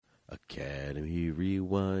Academy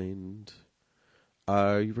Rewind.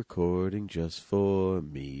 Are you recording just for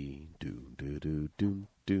me? Doom, doo, doo, doom,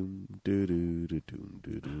 doom, doo, doo, doo, doom,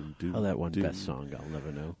 doo, doom, doom. Oh, that one best song I'll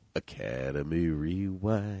never know. Academy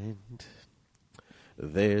Rewind.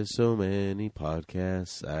 There's so many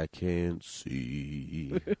podcasts I can't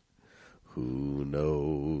see. Who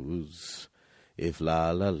knows if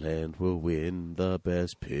La La Land will win the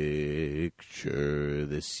Best Picture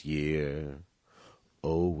this year?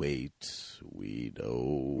 Oh, wait, we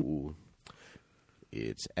know.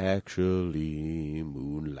 It's actually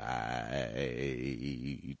Moonlight.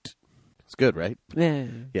 It's good, right? Yeah.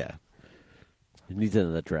 Yeah. It needs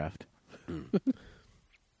another draft.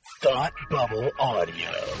 Thought Bubble Audio.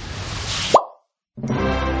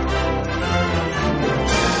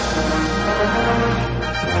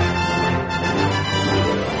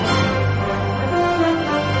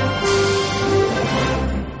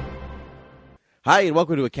 Hi, and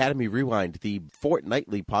welcome to Academy Rewind, the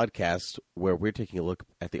fortnightly podcast where we're taking a look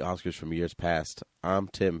at the Oscars from years past. I'm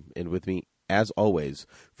Tim, and with me, as always,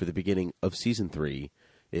 for the beginning of Season 3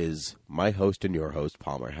 is my host and your host,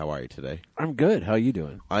 Palmer. How are you today? I'm good. How are you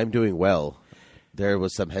doing? I'm doing well. There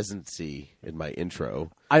was some hesitancy in my intro,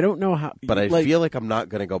 I don't know how, but I feel like I'm not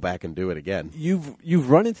going to go back and do it again. You've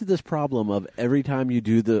run into this problem of every time you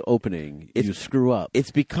do the opening, you screw up. It's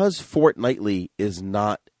because fortnightly is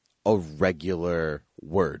not a regular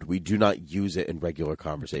word. We do not use it in regular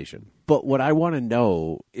conversation. But what I want to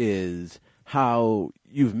know is how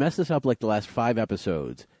you've messed this up like the last 5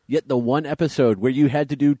 episodes, yet the one episode where you had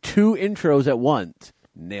to do 2 intros at once,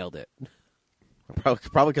 nailed it.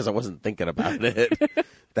 Probably because I wasn't thinking about it.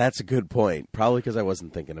 That's a good point. Probably because I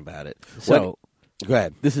wasn't thinking about it. So, go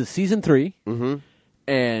ahead. This is Season 3,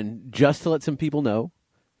 and just to let some people know,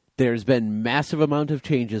 there's been massive amount of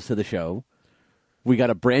changes to the show. We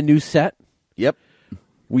got a brand new set. Yep.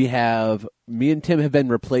 Me and Tim have been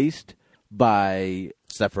replaced by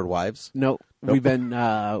Stepford Wives. No, nope.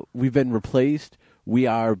 We've been replaced. We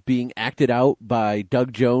are being acted out by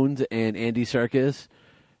Doug Jones and Andy Serkis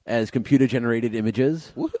as computer-generated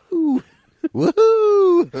images. Woohoo!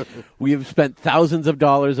 Woohoo! We have spent thousands of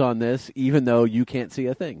dollars on this, even though you can't see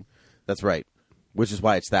a thing. That's right. Which is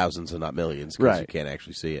why it's thousands and not millions, because right. You can't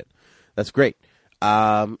actually see it. That's great.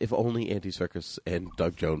 If only Andy Serkis and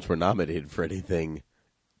Doug Jones were nominated for anything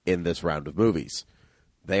in this round of movies.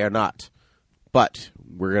 They are not. But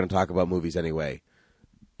we're going to talk about movies anyway.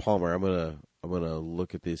 Palmer, I'm gonna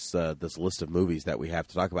look at this list of movies that we have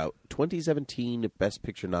to talk about. 2017 Best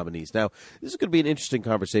Picture nominees. Now, this is going to be an interesting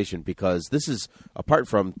conversation because this is, apart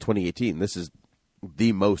from 2018, this is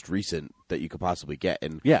the most recent that you could possibly get.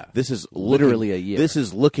 And yeah, this is literally a year. This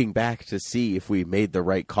is looking back to see if we made the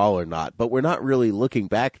right call or not. But we're not really looking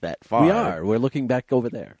back that far. We are. We're looking back over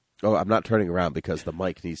there. Oh, I'm not turning around because the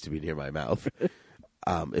mic needs to be near my mouth.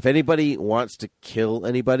 If anybody wants to kill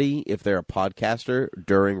anybody, if they're a podcaster,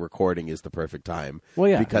 during recording is the perfect time.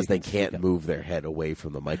 Well, yeah, because they can't move their head away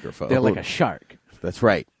from the microphone. They're like a shark. That's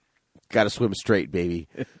right. Got to swim straight, baby.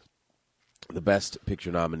 The Best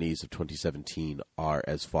Picture nominees of 2017 are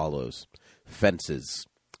as follows: Fences,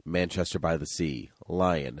 Manchester by the Sea,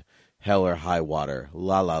 Lion, Hell or High Water,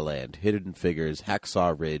 La La Land, Hidden Figures,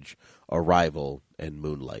 Hacksaw Ridge, Arrival, and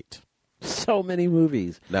Moonlight. So many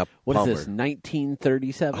movies. Now, what Palmer, is this,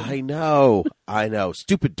 1937? I know.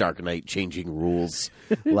 Stupid Dark Knight changing rules.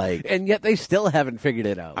 And yet they still haven't figured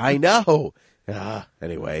it out. I know.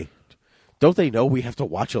 Anyway. Don't they know we have to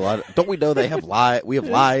watch a lot? Don't we know they have we have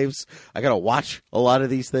lives? I got to watch a lot of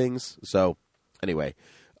these things. So, anyway,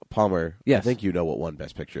 Palmer, yes. I think you know what won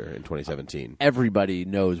Best Picture in 2017. Everybody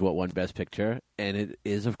knows what won Best Picture, and it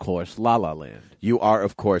is, of course, La La Land. You are,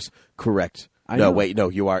 of course, correct. No,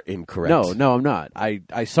 you are incorrect. No, I'm not.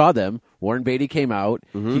 I saw them. Warren Beatty came out.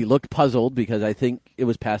 Mm-hmm. He looked puzzled because I think it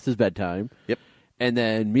was past his bedtime. Yep. And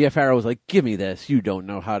then Mia Farrow was like, "Give me this. You don't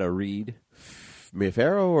know how to read." Mia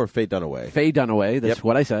Farrow or Faye Dunaway? Faye Dunaway. That's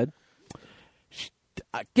what I said.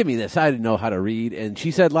 Give me this. I didn't know how to read. And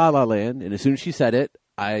she said La La Land. And as soon as she said it,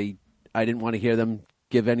 I didn't want to hear them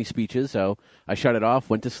give any speeches. So I shut it off,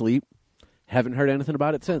 went to sleep. Haven't heard anything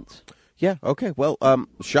about it since. Yeah, okay. Well,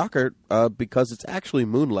 shocker, because it's actually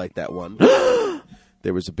Moonlight, that one.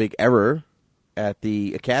 There was a big error at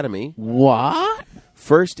the Academy. What?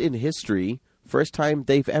 First in history, first time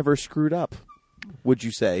they've ever screwed up, would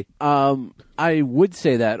you say? I would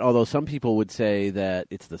say that, although some people would say that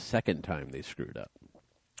it's the second time they screwed up.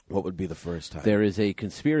 What would be the first time? There is a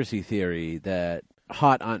conspiracy theory that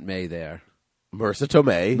hot Aunt May there, Marissa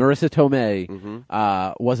Tomei,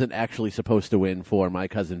 wasn't actually supposed to win for My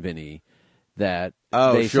Cousin Vinny. That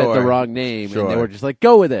they said the wrong name, and they were just like,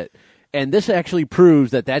 go with it. And this actually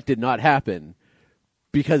proves that did not happen.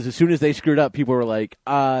 Because as soon as they screwed up, people were like,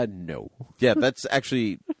 no. Yeah, that's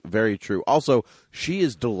actually very true. Also, she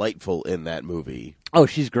is delightful in that movie. Oh,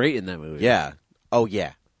 she's great in that movie. Yeah. Oh,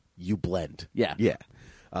 yeah. You blend. Yeah. Yeah.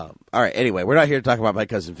 All right. Anyway, we're not here to talk about My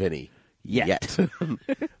Cousin Vinny. Yet.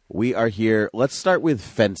 We are here. Let's start with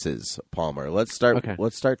fences, Palmer. Let's start. Okay.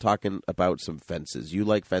 Let's start talking about some fences. You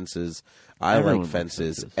like fences. I Everyone like likes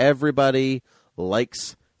fences. fences. Everybody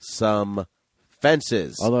likes some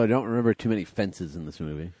fences. Although I don't remember too many fences in this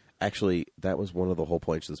movie. Actually, that was one of the whole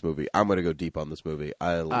points of this movie. I'm going to go deep on this movie.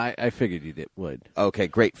 I figured you would. Okay,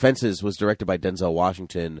 great. Fences was directed by Denzel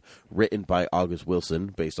Washington, written by August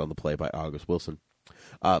Wilson, based on the play by August Wilson.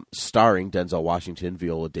 Starring Denzel Washington,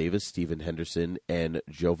 Viola Davis, Stephen Henderson, and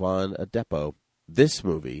Jovan Adepo. This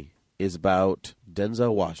movie is about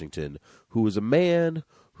Denzel Washington, who is a man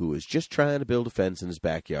who was just trying to build a fence in his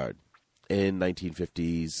backyard in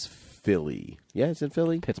 1950s Philly. Yeah, it's in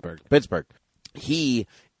Philly? Pittsburgh. He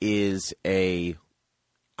is I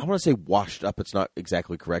want to say washed up. It's not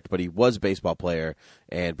exactly correct, but he was a baseball player,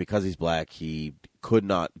 and because he's black, he could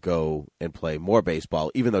not go and play more baseball,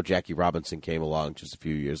 even though Jackie Robinson came along just a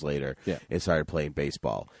few years later and started playing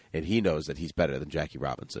baseball. And he knows that he's better than Jackie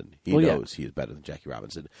Robinson. He knows he is better than Jackie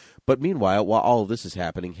Robinson. But meanwhile, while all of this is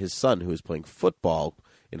happening, his son, who is playing football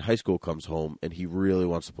in high school, comes home, and he really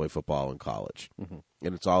wants to play football in college. Mm-hmm.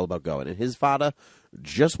 And it's all about going. And his father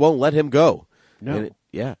just won't let him go. No.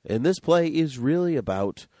 And this play is really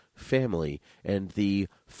about family and the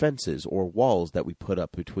fences or walls that we put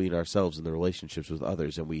up between ourselves and the relationships with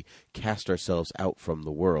others, and we cast ourselves out from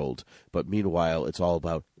the world. But meanwhile, it's all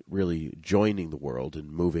about really joining the world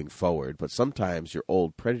and moving forward. But sometimes your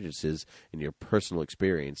old prejudices and your personal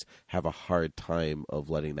experience have a hard time of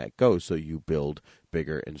letting that go, so you build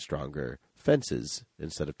bigger and stronger fences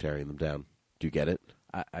instead of tearing them down. Do you get it?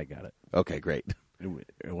 I got it. Okay, great.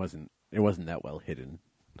 It wasn't that well hidden.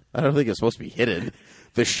 I don't think it's supposed to be hidden.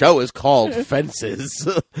 The show is called Fences.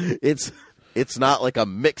 It's not like a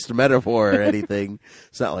mixed metaphor or anything.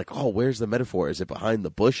 It's not like, oh, where's the metaphor? Is it behind the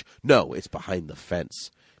bush? No, it's behind the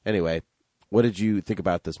fence. Anyway, what did you think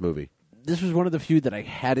about this movie? This was one of the few that I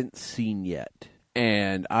hadn't seen yet.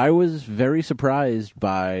 And I was very surprised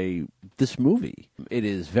by this movie. It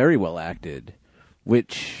is very well acted,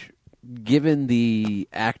 which, given the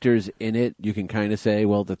actors in it, you can kind of say,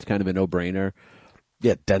 well, that's kind of a no-brainer.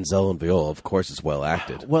 Yeah, Denzel and Viola, of course, is well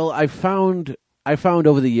acted. Well, I found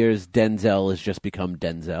over the years Denzel has just become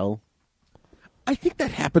Denzel. I think that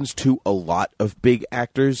happens to a lot of big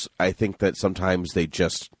actors. I think that sometimes they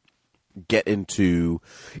just get into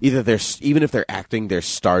even if they're acting, their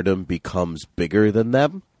stardom becomes bigger than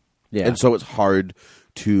them. Yeah. And so it's hard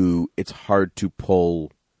to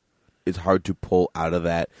pull out of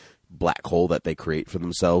that black hole that they create for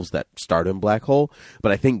themselves, that stardom black hole.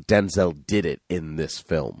 But I think Denzel did it in this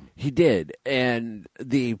film. He did. And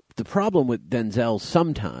the problem with Denzel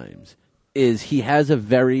sometimes is he has a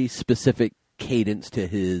very specific cadence to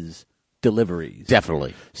his deliveries.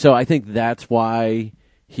 Definitely. So I think that's why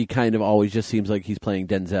he kind of always just seems like he's playing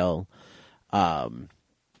Denzel.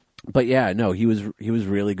 But yeah, no, he was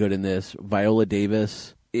really good in this. Viola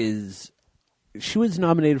Davis she was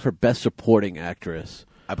nominated for Best Supporting Actress.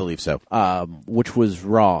 I believe so. Which was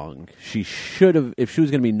wrong. She should have, if she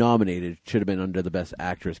was going to be nominated, should have been under the Best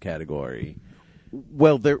Actress category.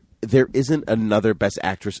 Well, there isn't another Best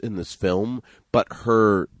Actress in this film, but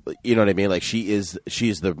her, you know what I mean? Like she is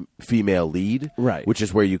the female lead, right? Which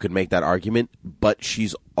is where you could make that argument. But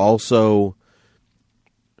she's also,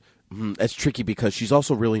 it's tricky because she's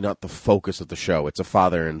also really not the focus of the show. It's a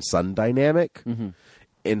father and son dynamic,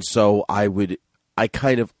 and so I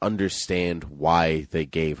kind of understand why they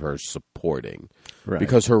gave her supporting. Right.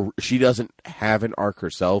 Because she doesn't have an arc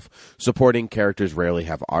herself. Supporting characters rarely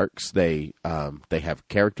have arcs. They have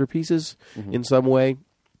character pieces in some way.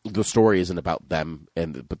 The story isn't about them,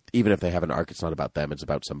 but even if they have an arc, it's not about them. It's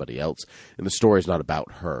about somebody else. And the story is not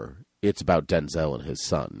about her. It's about Denzel and his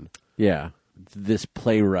son. Yeah. This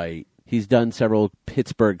playwright, he's done several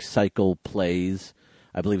Pittsburgh cycle plays.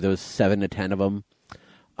 I believe there was 7 to 10 of them.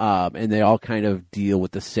 And they all kind of deal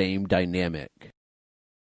with the same dynamic.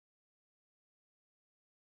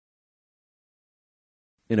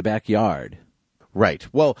 In a backyard. Right.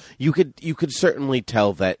 Well, you could certainly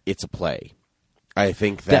tell that it's a play. I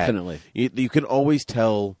think that definitely. You can always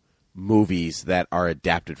tell movies that are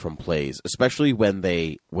adapted from plays, especially when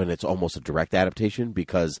it's almost a direct adaptation,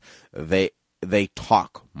 because they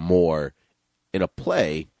talk more in a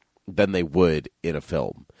play than they would in a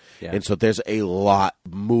film. Yeah. And so there's a lot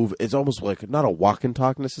it's almost like not a walk and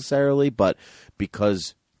talk necessarily, but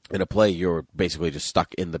because In a play, you're basically just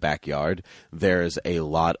stuck in the backyard. There's a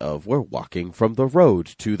lot of, we're walking from the road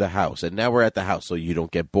to the house, and now we're at the house, so you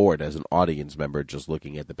don't get bored as an audience member just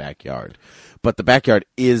looking at the backyard. But the backyard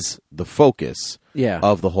is the focus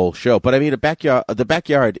of the whole show. But I mean, the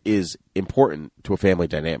backyard is important to a family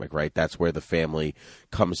dynamic, right? That's where the family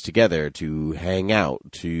comes together to hang out,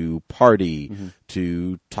 to party,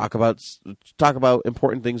 to talk about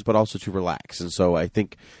important things, but also to relax. And so I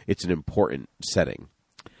think it's an important setting.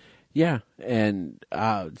 Yeah, and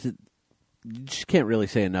you just can't really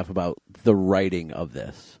say enough about the writing of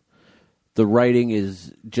this. The writing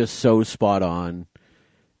is just so spot on,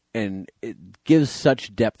 and it gives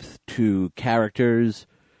such depth to characters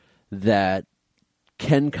that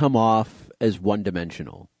can come off as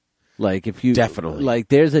one-dimensional. Like if you Definitely. like,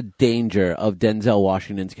 there's a danger of Denzel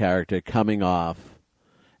Washington's character coming off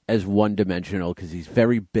as one-dimensional because he's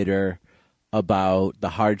very bitter about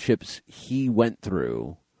the hardships he went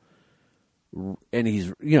through. And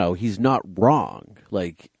he's not wrong.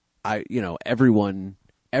 Like everyone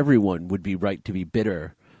would be right to be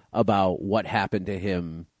bitter about what happened to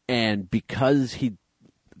him. And because he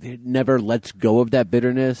never lets go of that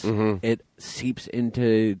bitterness, it seeps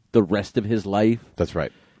into the rest of his life. That's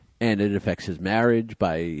right. And it affects his marriage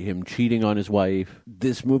by him cheating on his wife.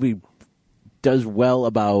 This movie does well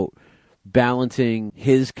about balancing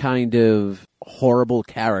his kind of horrible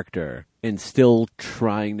character and still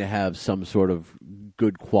trying to have some sort of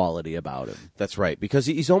good quality about him. That's right, because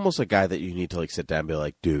he's almost a guy that you need to like sit down and be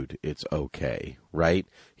like, dude, it's okay, right?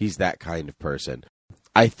 He's that kind of person.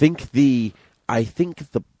 I think the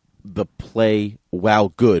play, while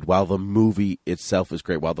good, while the movie itself is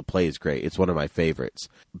great, while the play is great, it's one of my favorites.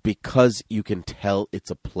 Because you can tell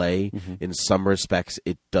it's a play, in some respects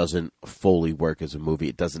it doesn't fully work as a movie.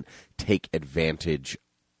 It doesn't take advantage.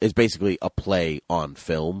 It's basically a play on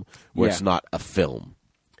film, where it's not a film.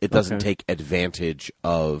 It doesn't take advantage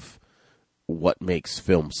of what makes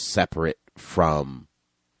film separate from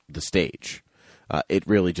the stage. It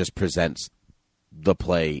really just presents the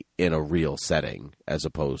play in a real setting as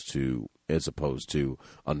opposed to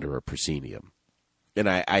under a proscenium. And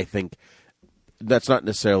I think that's not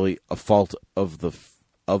necessarily a fault of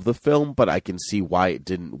the film, but I can see why it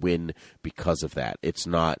didn't win because of that. It's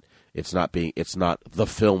not the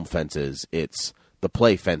film fences, it's the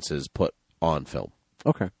play fences put on film.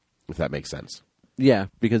 Okay. If that makes sense. Yeah,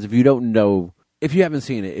 because if you haven't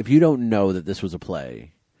seen it, if you don't know that this was a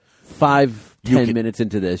play, 5-10 minutes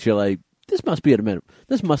into this, you're like, this must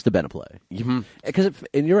have been a play. Because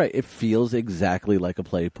and you're right, it feels exactly like a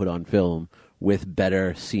play put on film with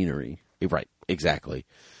better scenery. Right, exactly.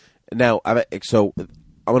 Now, so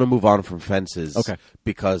I want to move on from Fences,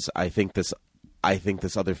 because I think this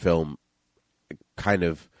other film kind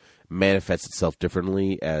of manifests itself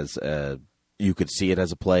differently as you could see it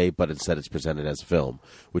as a play, but instead it's presented as a film,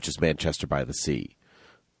 which is Manchester by the Sea.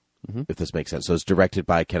 If this makes sense. So it's directed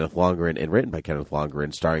by Kenneth Longren and written by Kenneth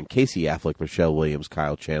Longren, starring Casey Affleck, Michelle Williams,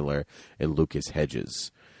 Kyle Chandler, and Lucas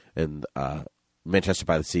Hedges. And Manchester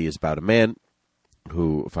by the Sea is about a man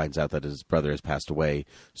who finds out that his brother has passed away,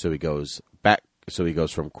 so he goes back. So he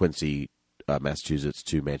goes from Quincy, Massachusetts,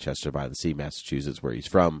 to Manchester by the Sea, Massachusetts, where he's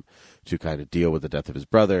from, to kind of deal with the death of his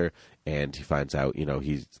brother. And he finds out,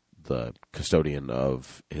 he's the custodian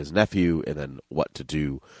of his nephew, and then what to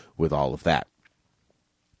do with all of that.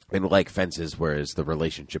 And like Fences, whereas the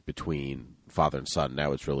relationship between father and son,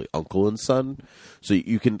 now it's really uncle and son. So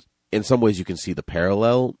you can, in some ways, you can see the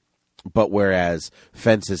parallel. But whereas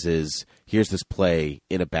Fences is, here's this play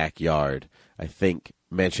in a backyard, I think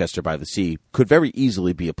Manchester by the Sea could very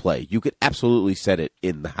easily be a play. You could absolutely set it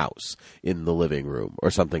in the house, in the living room,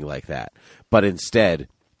 or something like that. But instead,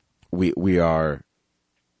 we are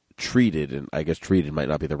treated, and I guess treated might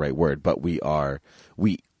not be the right word, but we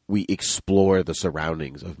explore the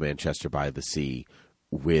surroundings of Manchester by the Sea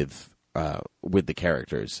with the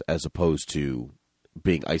characters, as opposed to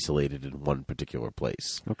being isolated in one particular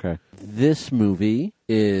place. Okay. This movie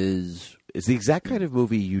is the exact kind of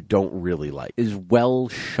movie you don't really like. Is well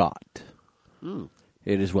shot.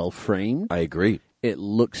 It is well framed. I agree. It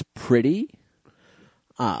looks pretty.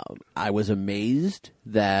 I was amazed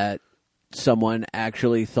that someone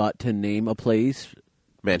actually thought to name a place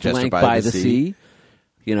Manchester by the Sea.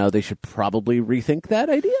 They should probably rethink that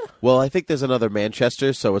idea. Well, I think there's another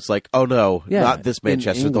Manchester, so it's like, oh no, not this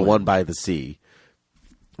Manchester, the one by the sea.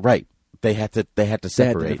 Right. They had to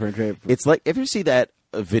separate. It's like, if you see that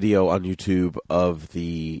video on YouTube of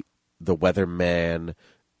the weatherman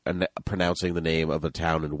pronouncing the name of a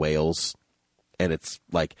town in Wales, and it's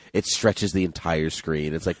like, it stretches the entire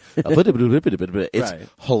screen. It's like, it's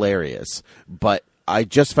hilarious. But I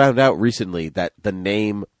just found out recently that the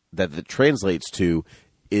name that it translates to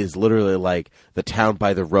is literally like the town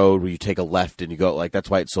by the road where you take a left and you go, like, that's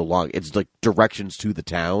why it's so long. It's like directions to the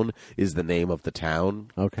town is the name of the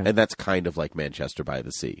town. Okay. And that's kind of like Manchester by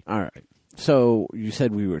the Sea. All right. So you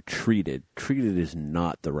said we were treated. Treated is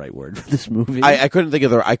not the right word for this movie. I couldn't think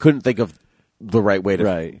of the right way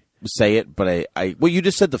to say it, but well, you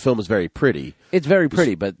just said the film is very pretty. It's very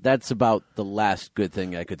pretty, but that's about the last good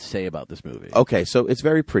thing I could say about this movie. Okay, so it's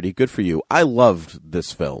very pretty. Good for you. I loved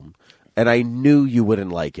this film, and I knew you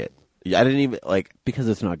wouldn't like it. I didn't even like because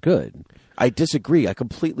it's not good. I disagree. I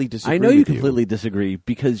completely disagree. I know with you completely disagree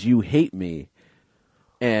because you hate me,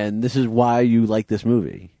 and this is why you like this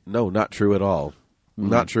movie. No, not true at all.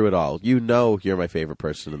 Not true at all. You know you're my favorite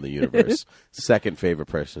person in the universe. Second favorite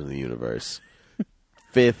person in the universe.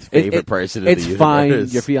 Fifth favorite person in the universe. It's fine.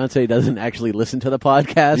 Your fiance doesn't actually listen to the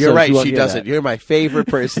podcast. You're so right. won't She hear doesn't. that. You're my favorite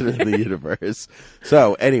person in the universe.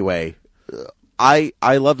 So anyway, I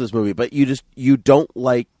love this movie, but you don't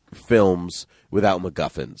like films without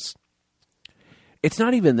MacGuffins. It's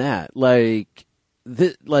not even that. Like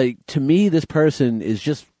to me, this person is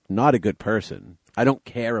just not a good person. I don't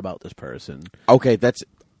care about this person. Okay, do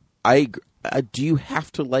you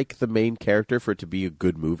have to like the main character for it to be a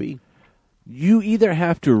good movie? You either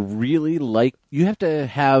have to really you have to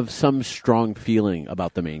have some strong feeling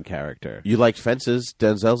about the main character. You liked Fences.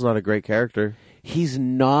 Denzel's not a great character. He's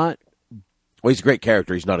not. Well, he's a great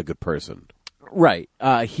character. He's not a good person. Right.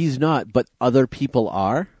 He's not, but other people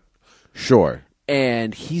are. Sure.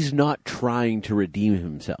 And he's not trying to redeem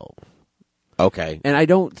himself. Okay. And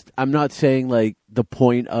I'm not saying like the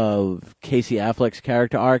point of Casey Affleck's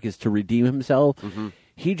character arc is to redeem himself. Mm-hmm.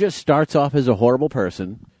 He just starts off as a horrible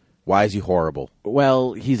person. Why is he horrible?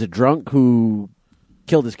 Well, he's a drunk who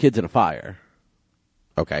killed his kids in a fire.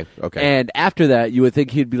 Okay. And after that, you would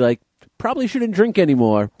think he'd be like, probably shouldn't drink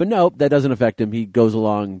anymore. But nope, that doesn't affect him. He goes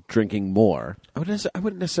along drinking more. I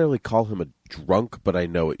wouldn't necessarily call him a drunk, but I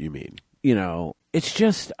know what you mean. You know, it's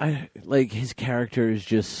just, his character is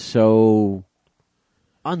just so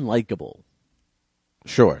unlikable.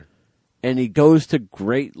 Sure. And he goes to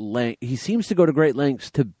he seems to go to great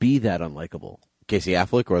lengths to be that unlikable. Casey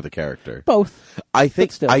Affleck or the character? Both. I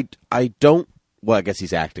think I don't. Well, I guess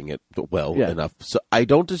he's acting it well enough. So I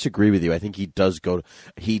don't disagree with you. I think he does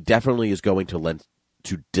he definitely is going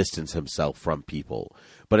to distance himself from people,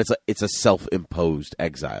 but it's a self-imposed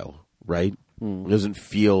exile, right? It doesn't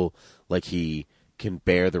feel like he can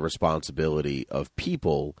bear the responsibility of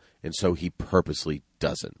people, and so he purposely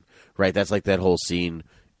doesn't. Right? That's like that whole scene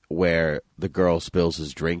where the girl spills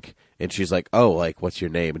his drink, and she's like, "Oh, like what's your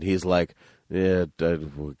name?" And he's like, "Yeah,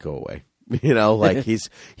 go away." You know, like he's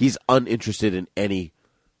uninterested in any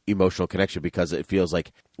emotional connection because it feels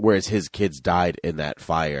like whereas his kids died in that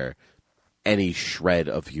fire, any shred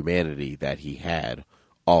of humanity that he had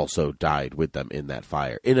also died with them in that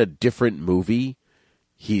fire. In a different movie,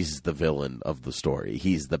 he's the villain of the story.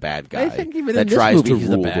 He's the bad guy I think even that in this tries movie, to he's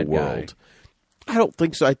rule the bad the world. guy. I don't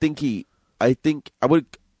think so. He's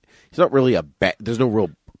not really there's no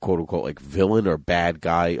real quote unquote like villain or bad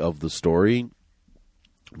guy of the story.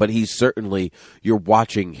 But he's certainly, you're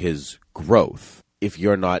watching his growth if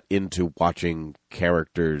you're not into watching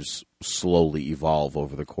characters slowly evolve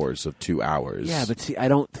over the course of 2 hours. Yeah, but see, I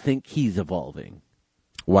don't think he's evolving.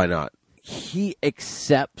 Why not? He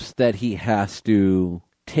accepts that he has to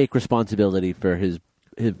take responsibility for his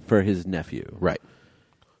nephew. Right.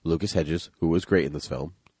 Lucas Hedges, who was great in this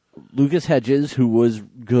film. Lucas Hedges, who was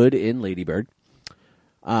good in Lady Bird.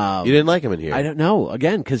 You didn't like him in here. I don't know.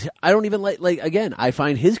 Again, because I don't even again, I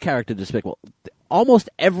find his character despicable.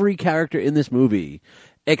 Almost every character in this movie,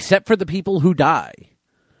 except for the people who die.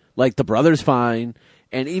 Like, the brother's fine,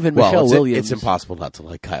 and even Michelle Williams. It's impossible not to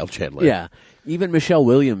like Kyle Chandler. Yeah. Even Michelle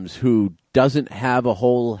Williams, who doesn't have a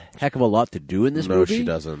whole heck of a lot to do in this movie. No, she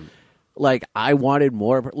doesn't. Like, I wanted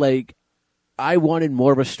more of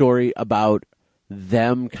a story about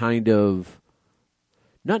them kind of...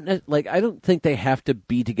 I don't think they have to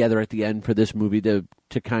be together at the end for this movie to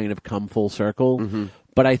kind of come full circle. Mm-hmm.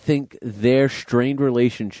 But I think their strained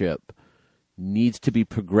relationship needs to be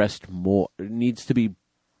progressed more. Needs to be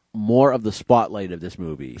more of the spotlight of this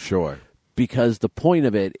movie. Sure. Because the point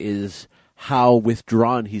of it is how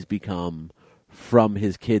withdrawn he's become from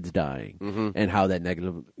his kids dying, mm-hmm. and how that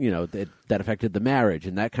negative, that affected the marriage,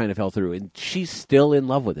 and that kind of fell through. And she's still in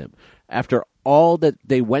love with him after all that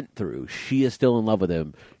they went through. She is still in love with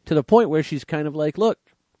him to the point where she's kind of like, "Look,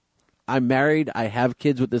 I'm married. I have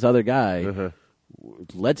kids with this other guy. Uh-huh.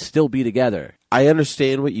 Let's still be together." I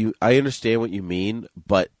understand what you mean,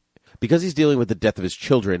 but because he's dealing with the death of his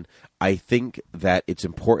children, I think that it's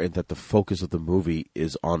important that the focus of the movie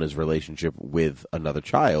is on his relationship with another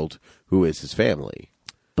child who is his family.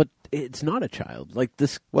 But it's not a child. Like,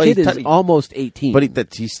 this Well, kid he's is almost 18.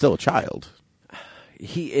 But he's still a child.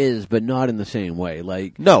 He is, but not in the same way.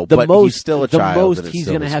 Like, No, the but most, he's still a the child, most and it's he's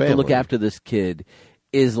still going to his have to look family. after this kid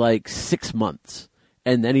is like 6 months,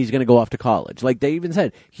 and then he's going to go off to college. Like, they even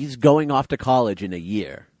said he's going off to college in a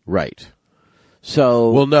year. Right. So,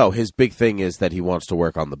 Well, no, his big thing is that he wants to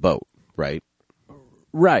work on the boat, right?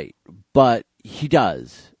 right, but he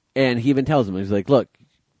does, and he even tells him, he's like, look,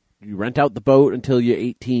 you rent out the boat until you're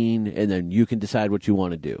 18, and then you can decide what you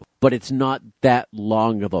want to do. But it's not that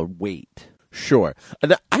long of a wait. Sure.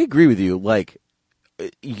 And I agree with you. Like,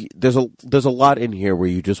 there's a lot in here where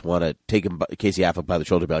you just want to take him, Casey Affleck, by the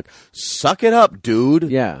shoulder and be like, suck it up,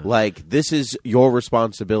 dude. Yeah. Like, this is your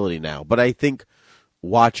responsibility now. But I think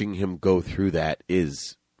watching him go through that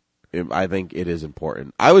I think it is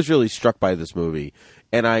important. I was really struck by this movie,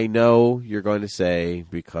 and I know you're going to say,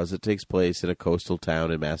 because it takes place in a coastal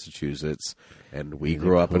town in Massachusetts, and we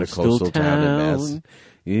grew up in a coastal town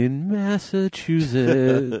in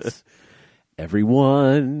Massachusetts.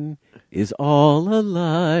 Everyone is all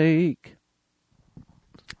alike.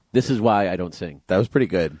 This is why I don't sing. That was pretty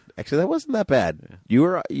good. Actually, that wasn't that bad. You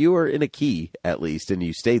were in a key, at least, and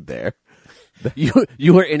you stayed there.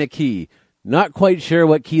 You were in a key. Not quite sure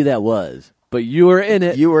what key that was, but you were in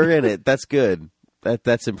it. You were in it. That's good.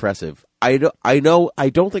 That's impressive. I don't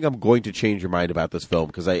think I'm going to change your mind about this film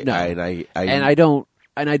because I don't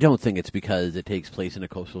think it's because it takes place in a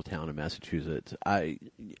coastal town in Massachusetts.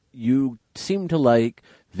 You seem to like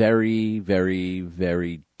very, very,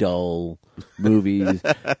 very dull movies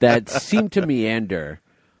that seem to meander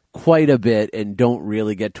quite a bit and don't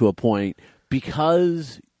really get to a point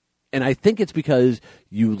and I think it's because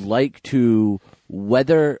you like to,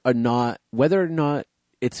 whether or not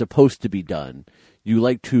it's supposed to be done, you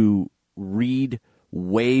like to read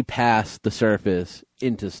way past the surface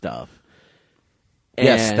into stuff.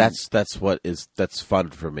 Yes, that's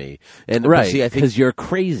fun for me. And right, see, I think because you're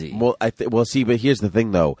crazy. Well, see, but here's the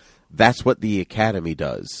thing, though. That's what the Academy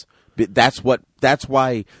does. That's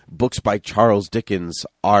why books by Charles Dickens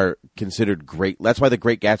are considered great. That's why The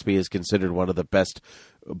Great Gatsby is considered one of the best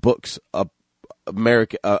books of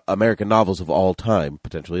American novels of all time,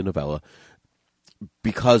 potentially a novella,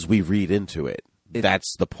 because we read into it.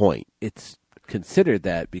 That's the point. It's considered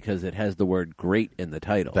that because it has the word "great" in the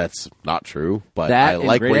title. That's not true, but that I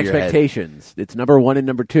like Great where your Expectations. It's number 1 and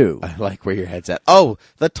number 2. I like where your head's at. Oh,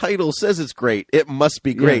 the title says it's great. It must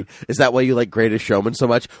be great. Yeah. Is that why you like Greatest Showman so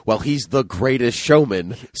much? Well, he's the greatest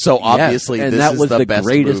showman, so obviously and this that is was the best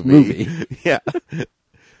greatest movie. movie. Yeah.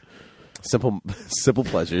 Simple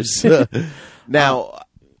pleasures. Now,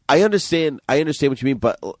 I understand what you mean,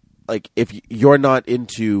 but like if you're not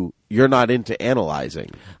into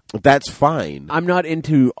analyzing, that's fine. I'm not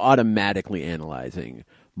into automatically analyzing.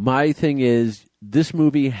 My thing is, this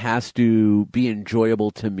movie has to be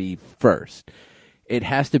enjoyable to me first. It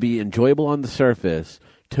has to be enjoyable on the surface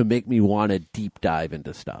to make me want to deep dive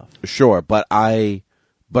into stuff. Sure, but I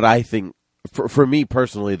think for me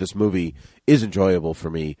personally, this movie is enjoyable for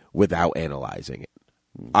me without analyzing it.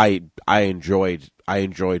 I enjoyed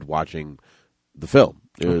watching the film.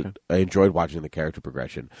 Okay. I enjoyed watching the character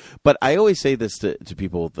progression. But I always say this to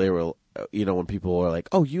people. They were, when people are like,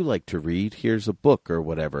 "Oh, you like to read? Here's a book or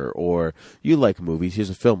whatever," or "You like movies? Here's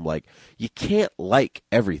a film." Like, you can't like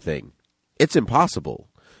everything. It's impossible.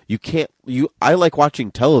 You can't. I like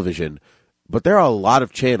watching television, but there are a lot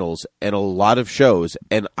of channels and a lot of shows,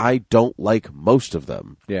 and I don't like most of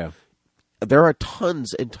them. Yeah. There are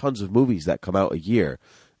tons and tons of movies that come out a year.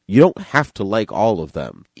 You don't have to like all of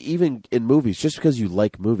them. Even in movies, just because you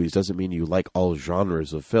like movies doesn't mean you like all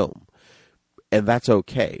genres of film. And that's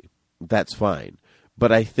okay. That's fine.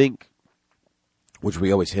 But I think, which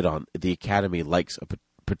we always hit on, the Academy likes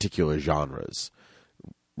particular genres,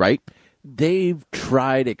 right? They've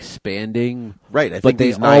tried expanding, right? I but think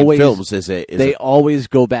these 9 films they always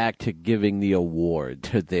go back to giving the award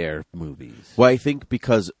to their movies. Well, I think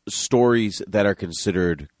because stories that are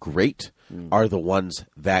considered great are the ones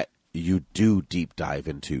that you do deep dive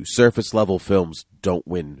into. Surface level films don't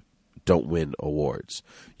win awards.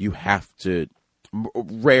 You have to.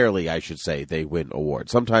 Rarely, I should say, they win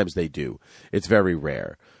awards. Sometimes they do. It's very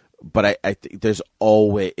rare. But I think there's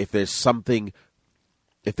always, if there's something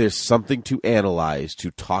to analyze,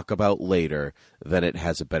 to talk about later, then it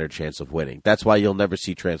has a better chance of winning. That's why you'll never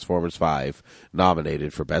see Transformers 5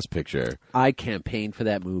 nominated for Best Picture. I campaigned for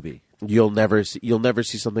that movie. You'll never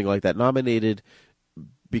see something like that nominated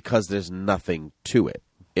because there's nothing to it.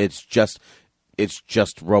 It's it's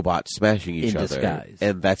just robots smashing each In other. disguise.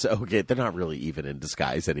 And that's okay. They're not really even in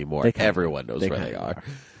disguise anymore. They kinda- Everyone knows they where they kinda are.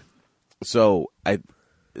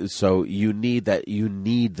 So you need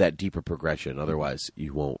that deeper progression. Otherwise,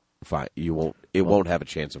 it won't have a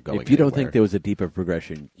chance of going. If you don't anywhere. think there was a deeper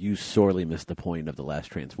progression, you sorely missed the point of the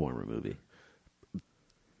last Transformer movie.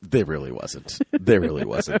 There really wasn't. There really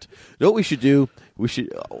wasn't. You know what we should do? We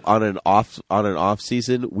should on an off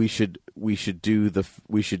season. We should do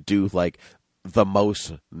like the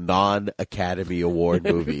most non-Academy Award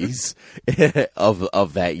movies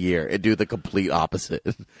of that year and do the complete opposite.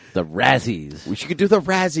 The Razzies. We should do the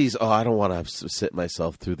Razzies. Oh, I don't want to sit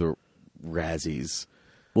myself through the Razzies.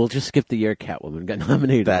 We'll just skip the year Catwoman got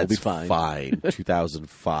nominated. That's we'll be fine.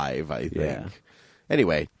 2005, I think. Yeah.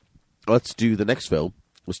 Anyway, let's do the next film.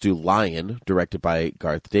 Let's do Lion, directed by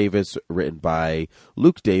Garth Davis, written by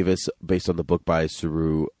Luke Davis, based on the book by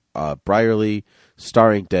Saru Brierly,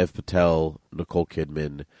 starring Dev Patel, Nicole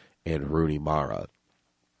Kidman, and Rooney Mara.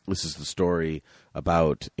 This is the story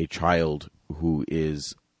about a child who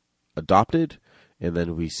is adopted, and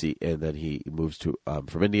then he moves to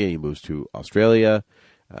from India. He moves to Australia,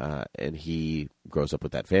 and he grows up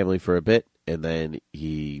with that family for a bit, and then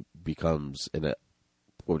he becomes what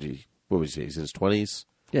would you say? He's in his 20s.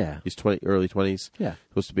 Yeah. He's early 20s. Yeah.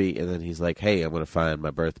 Supposed to be, and then he's like, "Hey, I'm going to find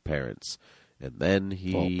my birth parents," and then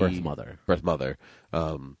birth mother.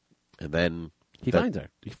 And then He finds her.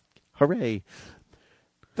 Hooray!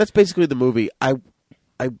 That's basically the movie.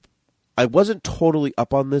 I wasn't totally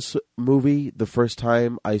up on this movie the first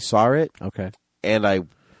time I saw it, Okay. and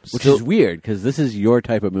Which is weird because this is your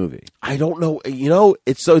type of movie. I don't know. You know,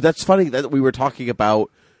 that's funny that we were talking about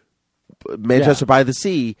Manchester by the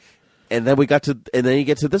Sea, and then you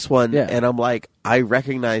get to this one, and I'm like, I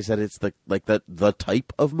recognize that it's the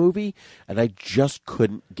type of movie, and I just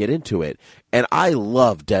couldn't get into it. And I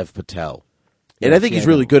love Dev Patel, and I think he's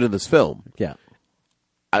really good in this film. Yeah.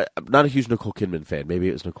 I'm not a huge Nicole Kidman fan. Maybe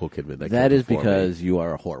it was Nicole Kidman That is because you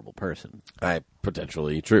are a horrible person.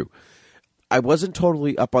 Potentially true. I wasn't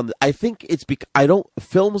totally up on I think it's because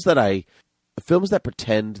films that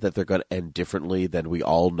pretend that they're going to end differently than we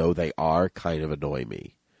all know they are kind of annoy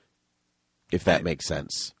me. If that makes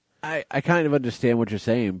sense. I kind of understand what you're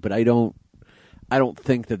saying, but I don't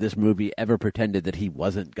think that this movie ever pretended that he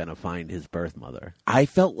wasn't going to find his birth mother. I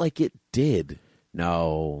felt like it did.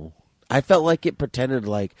 No. I felt like it pretended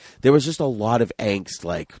like there was just a lot of angst,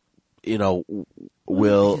 like, he's very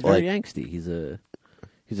angsty. He's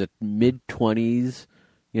a mid-20s,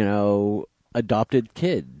 adopted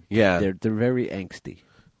kid. Yeah. They're very angsty.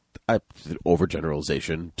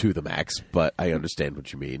 Overgeneralization to the max, but I understand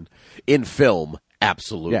what you mean. In film,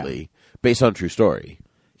 absolutely. Yeah. Based on true story.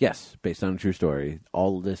 Yes, based on a true story.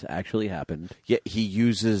 All of this actually happened. Yeah, he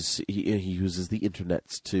uses the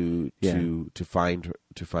internets to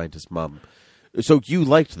find his mom. So you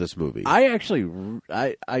liked this movie? I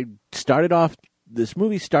started off. This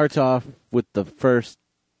movie starts off with the first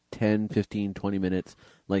 10, 15, 20 minutes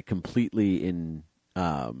like completely in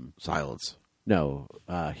silence. No,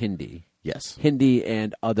 Hindi. Yes, Hindi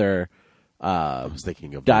and other I was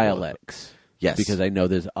thinking of dialects. Yes, because I know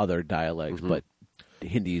there's other dialects, but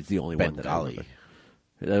Hindi is the only one that I Bengali.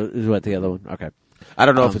 remember. Is what the other one? Okay. I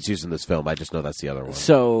don't know if it's used in this film. I just know that's the other one.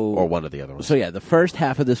 Or one of the other ones. So yeah, the first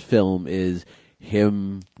half of this film is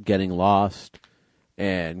him getting lost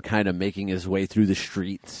and kind of making his way through the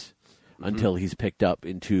streets until he's picked up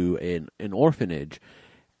into an orphanage.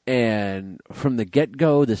 And from the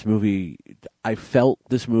get-go, I felt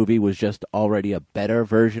this movie was just already a better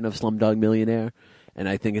version of Slumdog Millionaire, and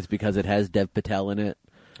I think it's because it has Dev Patel in it.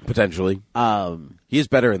 Potentially. He is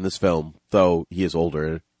better in this film, though he is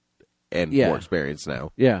older and more experienced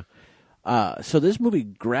now. Yeah. So this movie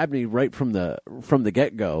grabbed me right from the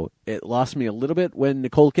get-go. It lost me a little bit when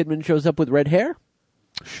Nicole Kidman shows up with red hair.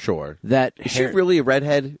 Sure. Is she really a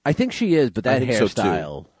redhead? I think she is, but that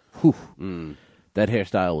hairstyle... That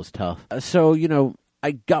hairstyle was tough. So,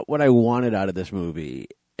 I got what I wanted out of this movie,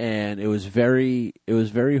 and it was very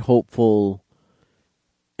hopeful,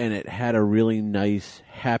 and it had a really nice,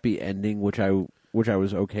 happy ending, which I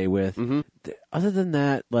was okay with. Other than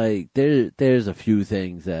that, there's a few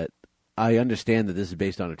things that I understand that this is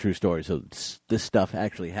based on a true story, so this stuff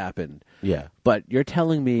actually happened. Yeah. But you're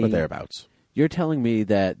telling me... Or thereabouts. You're telling me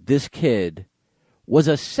that this kid was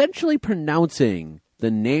essentially pronouncing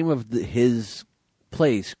the name of his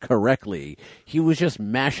place correctly. He was just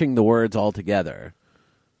mashing the words all together.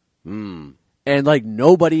 And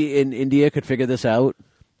nobody in India could figure this out.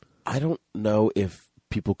 I don't know if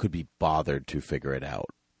people could be bothered to figure it out.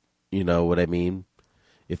 You know what I mean?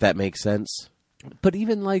 If that makes sense. But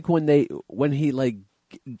even when he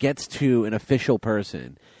gets to an official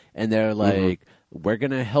person, and they're like, "We're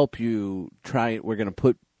gonna help you try. We're gonna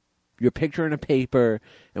put your picture in a paper,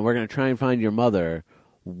 and we're gonna try and find your mother.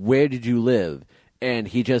 Where did you live?" And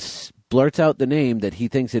he just blurts out the name that he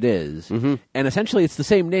thinks it is, and essentially it's the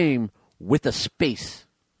same name with a space.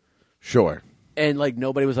 Sure. And like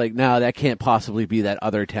nobody was like, "No, that can't possibly be that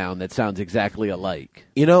other town that sounds exactly alike."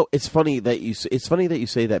 You know, it's funny that you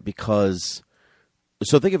say that because,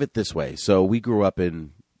 so think of it this way. So we grew up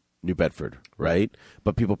in New Bedford, right?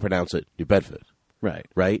 But people pronounce it New Bedford, Right.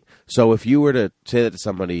 right? So if you were to say that to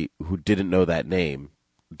somebody who didn't know that name,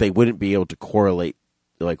 they wouldn't be able to correlate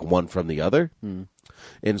like one from the other.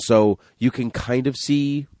 And so you can kind of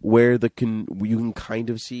see where the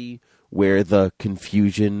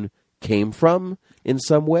confusion came from in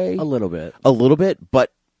some way. A little bit.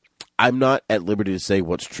 But I'm not at liberty to say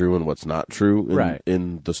what's true and what's not true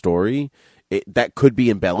in the story. That could be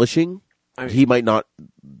embellishing. I mean, he might not,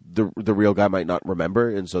 the real guy might not remember,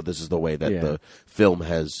 and so this is the way that the film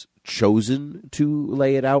has chosen to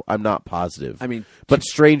lay it out. I'm not positive. I mean, but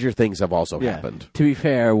stranger things have also happened. To be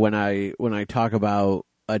fair, when I talk about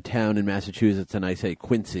a town in Massachusetts and I say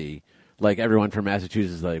Quincy, like everyone from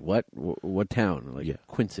Massachusetts is like, what town? I'm like,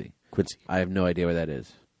 Quincy. I have no idea where that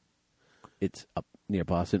is. It's up near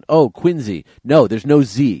Boston. Oh, Quincy. No, there's no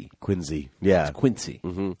Z. Quincy. Yeah. It's Quincy.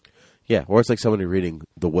 Mm-hmm. Yeah, or it's like somebody reading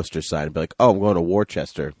the Worcester sign and be like, "Oh, I'm going to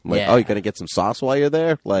Worcester." I'm like, "Oh, you're going to get some sauce while you're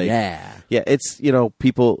there?" Like, yeah. It's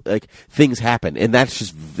people like things happen, and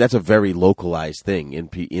that's a very localized thing.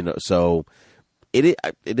 So it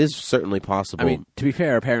is certainly possible. I mean, to be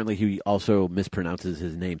fair, apparently he also mispronounces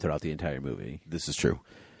his name throughout the entire movie. This is true.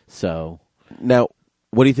 So now,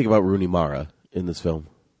 what do you think about Rooney Mara in this film?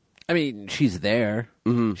 I mean, she's there.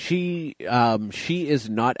 Mm-hmm. She is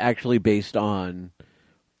not actually based on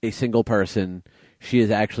a single person. She is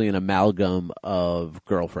actually an amalgam of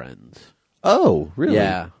girlfriends. Oh, really?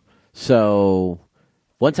 Yeah. So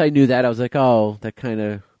once I knew that, I was like, oh, that kind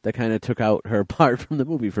of took out her part from the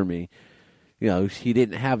movie for me. He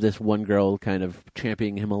didn't have this one girl kind of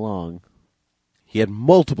championing him along. He had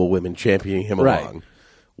multiple women championing him along.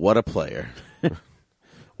 What a player.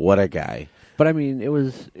 What a guy. But I mean, it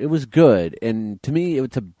was good, and to me,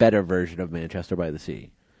 it's a better version of Manchester by the Sea.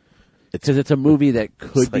 Because it's a movie that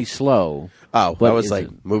could be slow. Oh, but I was like,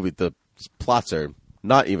 the plots are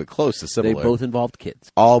not even close to similar. They both involved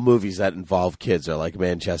kids. All movies that involve kids are like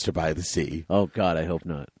Manchester by the Sea. Oh, God, I hope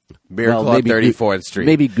not. Miracle on 34th Street.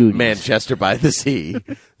 Maybe Goonies. Manchester by the Sea.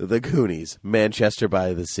 The Goonies. Manchester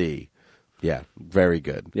by the Sea. Yeah, very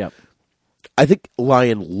good. Yep. I think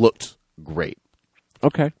Lion looked great.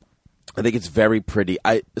 Okay. I think it's very pretty.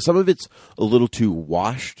 Some of it's a little too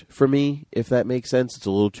washed for me, if that makes sense. It's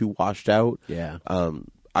a little too washed out. Yeah.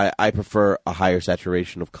 I prefer a higher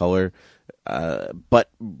saturation of color, but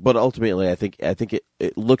ultimately, I think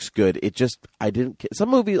it looks good. It just some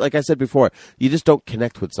movies, like I said before, you just don't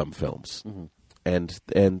connect with some films, and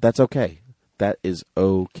that's okay. That is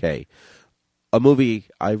okay. A movie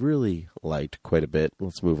I really liked quite a bit.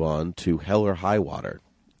 Let's move on to Hell or High Water,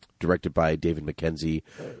 directed by David Mackenzie.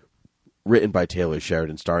 Written by Taylor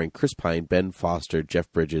Sheridan, starring Chris Pine, Ben Foster,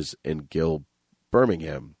 Jeff Bridges, and Gil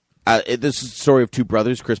Birmingham. This is the story of two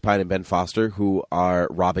brothers, Chris Pine and Ben Foster, who are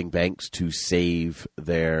robbing banks to save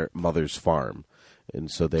their mother's farm,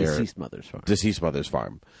 and so they're deceased mother's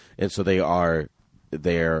farm, and so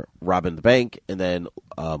they're robbing the bank and then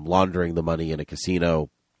laundering the money in a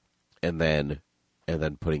casino, and then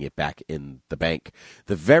putting it back in the bank,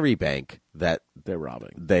 the very bank that they're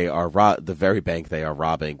robbing. The very bank they are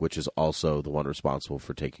robbing, which is also the one responsible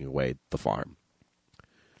for taking away the farm.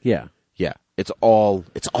 Yeah. Yeah. It's all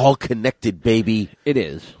connected, baby. It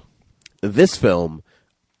is. This film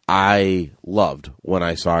I loved when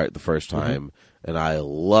I saw it the first time, and I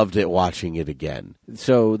loved it watching it again.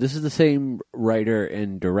 So this is the same writer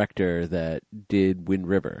and director that did Wind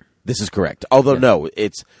River. This is correct. Although no,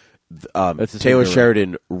 it's Taylor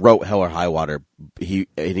Sheridan wrote Hell or High Water. He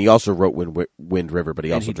also wrote Wind River, but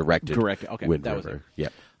he also directed Wind River. Yeah.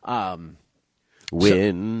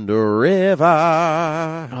 Wind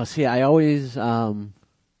River. Oh, see, I always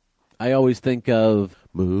think of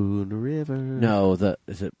Moon River. No,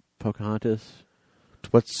 is it Pocahontas?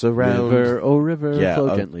 What's around? River, oh river,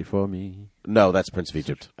 flow gently for me. No, that's Prince of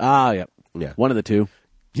Egypt. Ah, yeah. One of the two.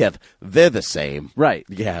 Yeah, they're the same. Right.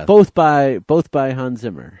 Yeah. Both by Hans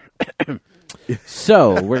Zimmer.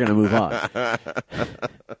 So, we're going to move on.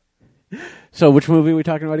 So, which movie are we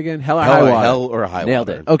talking about again? Hell or High Water? Hell or High Nailed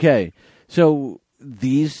Water. It. Okay. So,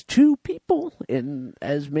 these two people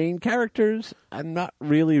as main characters, I'm not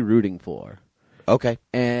really rooting for. Okay.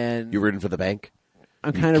 And you're rooting for the bank?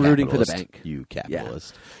 I'm kind of rooting for the Capitalist. bank. You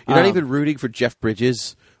capitalist. You're not even rooting for Jeff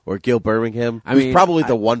Bridges or Gil Birmingham, who's mean, probably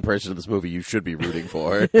the one person in this movie you should be rooting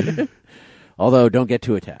for. Although, don't get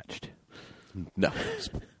too attached. No.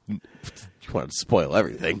 You want to spoil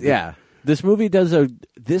everything. Yeah. This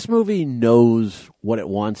movie knows what it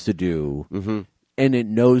wants to do, and it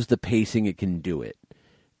knows the pacing it can do it.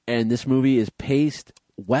 And this movie is paced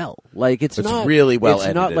well. Like it's not really well It's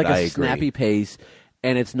edited, not like I a agree. snappy pace,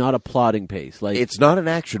 and it's not a plodding pace. Like It's not an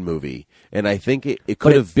action movie, and I think it But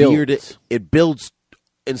could it have veered builds. it. It builds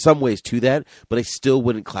in some ways to that, but I still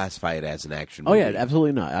wouldn't classify it as an action oh movie. yeah,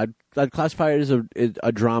 absolutely not. I'd classify it as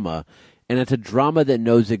a drama, and it's a drama that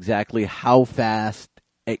knows exactly how fast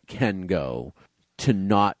it can go to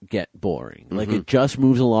not get boring. Like it just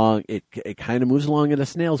moves along. It kind of moves along at a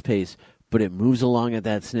snail's pace, but it moves along at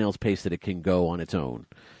that snail's pace that it can go on its own.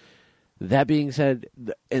 That being said,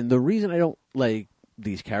 and the reason I don't like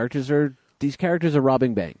these characters are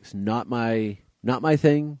robbing banks. Not my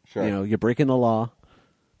thing. Sure. You know, you're breaking the law.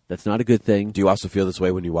 That's not a good thing. Do you also feel this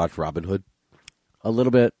way when you watch Robin Hood? A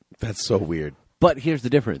little bit. That's so weird. But here's the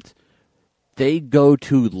difference. They go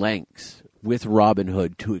to lengths with Robin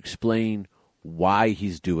Hood to explain why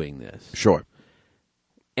he's doing this. Sure.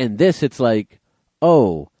 And this, it's like,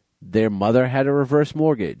 oh, their mother had a reverse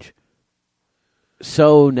mortgage.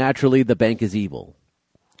 So naturally, the bank is evil.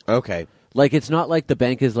 Okay. Like, it's not like the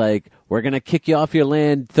bank is like, we're going to kick you off your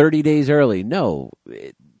land 30 days early. No.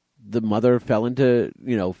 The mother fell into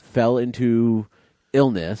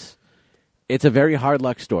illness. It's a very hard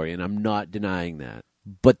luck story, and I'm not denying that.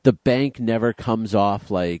 But the bank never comes off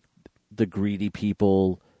like the greedy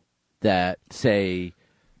people that say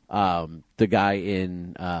the guy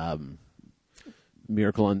in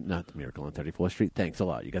Miracle on 34th Street. Thanks a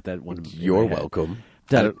lot. You got that one. in You're my head. welcome.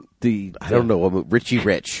 I don't know. Richie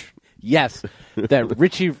Rich. Yes, that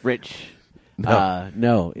Richie Rich.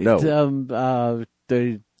 No. It's,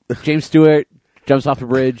 the James Stewart jumps off a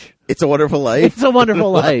bridge. It's a Wonderful Life. It's a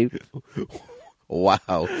Wonderful Life.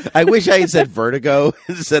 Wow. I wish I had said Vertigo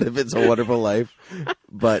instead of It's a Wonderful Life,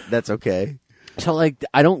 but that's okay. So, like,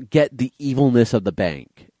 I don't get the evilness of the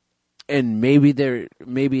bank, and maybe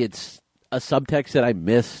it's a subtext that I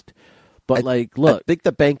missed. But I look, think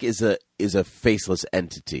the bank is a faceless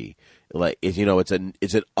entity. Like, it's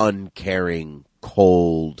an uncaring,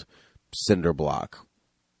 cold cinder block.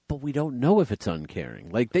 but we don't know if it's uncaring.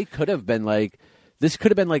 Like, they could have been like, this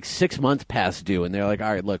could have been like 6 months past due, and they're like,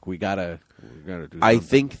 all right, look, we gotta do something. I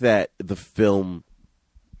think the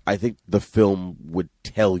film would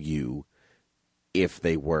tell you if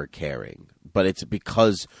they were caring, but it's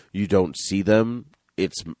because you don't see them.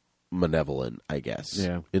 It's malevolent, I guess,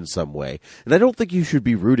 in some way. And I don't think you should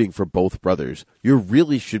be rooting for both brothers. You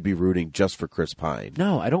really should be rooting just for Chris Pine.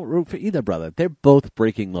 No, I don't root for either brother. They're both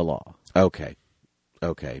breaking the law. Okay.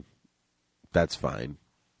 That's fine,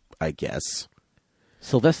 I guess.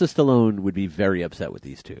 Sylvester Stallone would be very upset with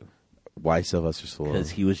these two. Why Sylvester Stallone? Because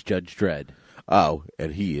he was Judge Dredd. Oh,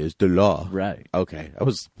 and he is the law. Right. Okay.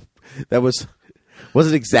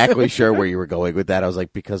 Wasn't exactly sure where you were going with that. I was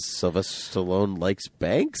like, because Sylvester Stallone likes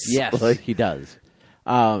banks? Yes, Like, he does.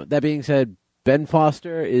 That being said, Ben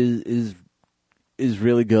Foster is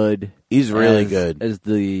really good. He's really good. As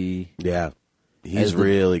the yeah. as He's the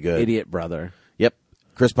really good. idiot brother. Yep.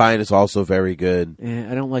 Chris Pine is also very good.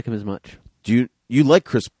 I don't like him as much. Do you like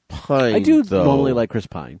Chris Pine? I do though? normally like Chris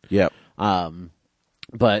Pine. Yep.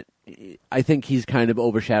 But I think he's kind of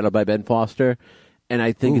overshadowed by Ben Foster, and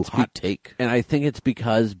I think Ooh, it's hot take. And I think it's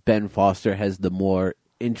because Ben Foster has the more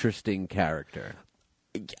interesting character.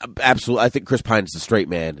 Absolutely. I think Chris Pine's the straight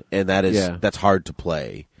man, and that's hard to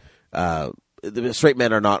play. The straight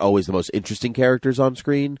men are not always the most interesting characters on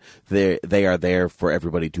screen. They are there for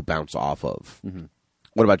everybody to bounce off of. Mm-hmm.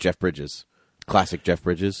 What about Jeff Bridges? Classic Jeff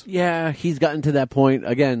Bridges? Yeah, he's gotten to that point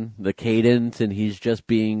again. The cadence, and he's just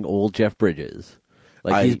being old Jeff Bridges.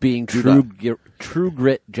 Like he's being true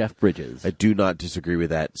grit Jeff Bridges. I do not disagree with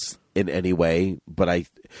that in any way, but I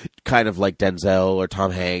kind of like Denzel or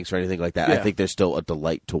Tom Hanks or anything like that. Yeah. I think they're still a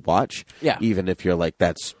delight to watch. Yeah. Even if you're like,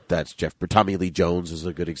 that's Jeff. Tommy Lee Jones is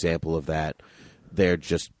a good example of that. They're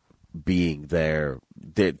just being the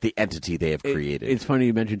entity they have created. It's funny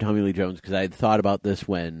you mentioned Tommy Lee Jones because I had thought about this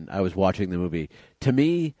when I was watching the movie. To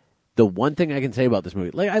me, the one thing I can say about this movie,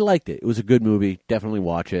 like I liked it. It was a good movie. Definitely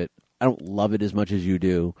watch it. I don't love it as much as you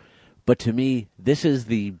do, but to me, this is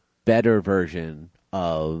the better version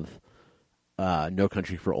of No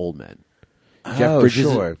Country for Old Men. Jeff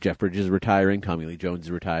Bridges is retiring. Tommy Lee Jones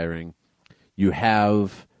is retiring. You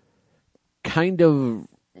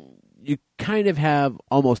kind of have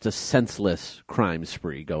almost a senseless crime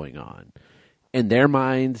spree going on. in their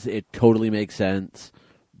minds, it totally makes sense,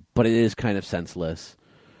 but it is kind of senseless.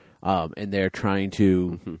 And they're trying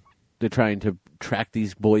to track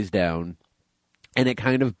these boys down, and it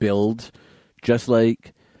kind of builds just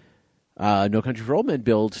like No Country for Old Men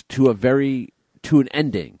builds to an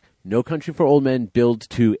ending. No Country for Old Men builds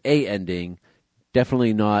to a ending,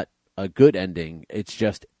 definitely not a good ending. It's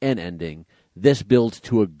just an ending. This builds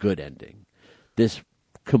to a good ending. This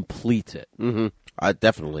completes it. Mm-hmm.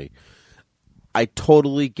 Definitely. I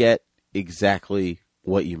totally get exactly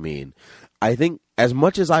what you mean. I think as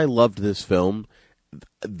much as I loved this film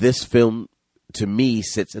to me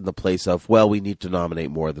sits in the place of, well, we need to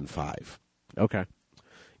nominate more than 5. Okay.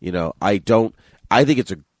 I think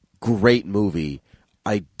it's a great movie.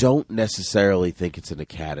 I don't necessarily think it's an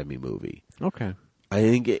Academy movie. Okay. I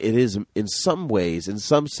think it is, in some ways, in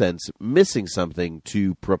some sense, missing something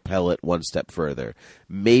to propel it one step further.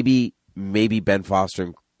 Maybe Ben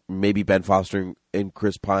Foster and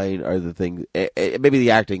Chris Pine are the thing. Maybe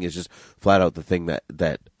the acting is just flat out the thing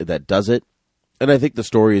that does it. And I think the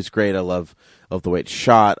story is great. I love the way it's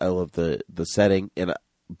shot. I love the setting.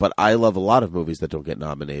 But I love a lot of movies that don't get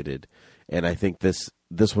nominated. And I think this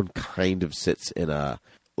one kind of sits in a,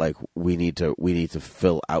 like, we need to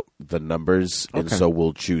fill out the numbers, and so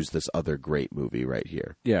we'll choose this other great movie right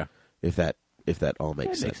here. Yeah. If that all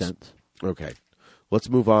makes sense. Makes sense. Okay. Let's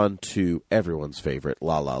move on to everyone's favorite,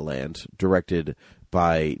 La La Land, directed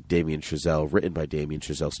by Damien Chazelle, written by Damien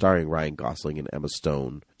Chazelle, starring Ryan Gosling and Emma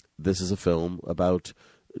Stone. This is a film about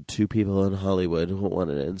 2 people in Hollywood, one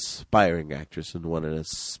an inspiring actress and one an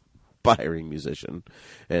aspiring musician,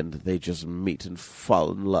 and they just meet and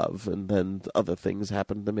fall in love, and then other things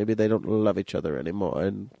happen that maybe they don't love each other anymore,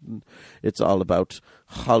 and it's all about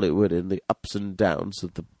Hollywood and the ups and downs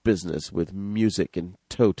of the business with music and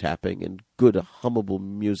toe tapping and good hummable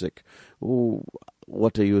music. Ooh,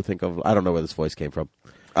 what do you think of? I don't know where this voice came from.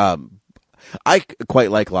 I quite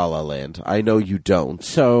like La La Land. I know you don't.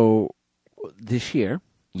 So this year,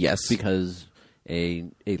 yes, because a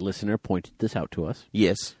listener pointed this out to us.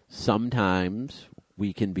 Yes. Sometimes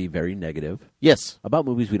we can be very negative. Yes. About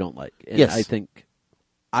movies we don't like. And yes. I think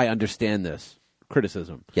I understand this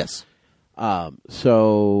criticism. Yes.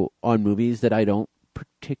 So on movies that I don't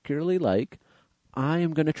particularly like, I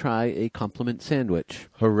am going to try a compliment sandwich.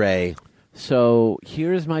 Hooray. So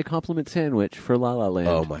here's my compliment sandwich for La La Land.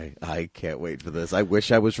 Oh my, I can't wait for this. I wish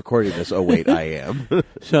I was recording this. Oh wait, I am.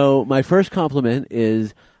 So my first compliment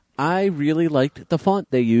is I really liked the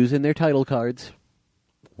font they use in their title cards.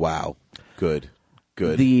 Wow. Good.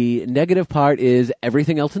 The negative part is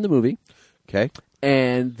everything else in the movie. Okay.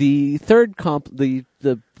 And the third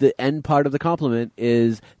the end part of the compliment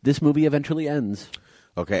is this movie eventually ends.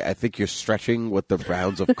 Okay, I think you're stretching what the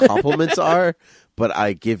rounds of compliments are, but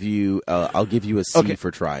I'll give you a C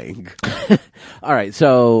for trying. All right,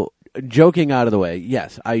 so joking out of the way,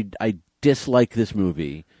 yes, I dislike this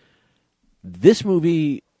movie. This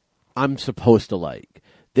movie I'm supposed to like.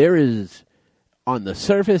 On the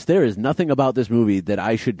surface, there is nothing about this movie that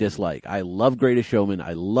I should dislike. I love Greatest Showman.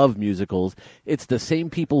 I love musicals. It's the same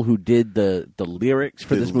people who did the lyrics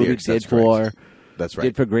for this movie That's right.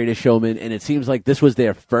 did for Greatest Showman, and it seems like this was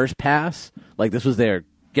their first pass. Like this was their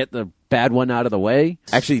get the bad one out of the way.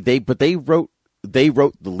 Actually, they wrote the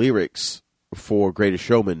lyrics for Greatest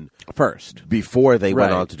Showman first before they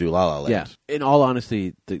went on to do La La Land. Yeah. In all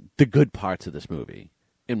honesty, the good parts of this movie,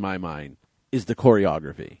 in my mind, is the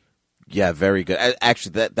choreography. Yeah, very good.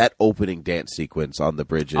 Actually, that opening dance sequence on the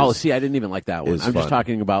bridges. Oh, see, I didn't even like that one. I'm fun. just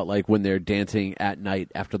talking about like when they're dancing at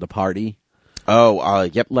night after the party. Oh,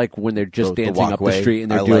 yep. Like when they're just dancing up the street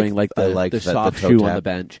and they're doing the soft shoe on the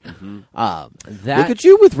bench. Mm-hmm. That, look at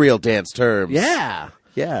you with real dance terms. Yeah.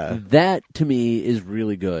 Yeah. That, to me, is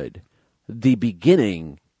really good. The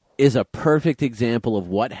beginning is a perfect example of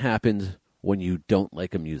what happens when you don't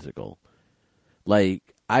like a musical. Like,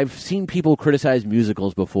 I've seen people criticize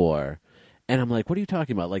musicals before, and I'm like, what are you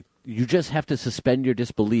talking about? Like, you just have to suspend your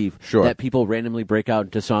disbelief that people randomly break out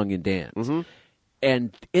into song and dance. Mm-hmm.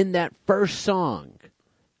 And in that first song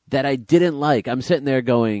that I didn't like, I'm sitting there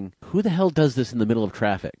going, who the hell does this in the middle of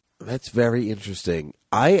traffic? That's very interesting.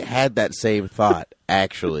 I had that same thought,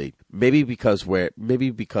 actually. Maybe because we're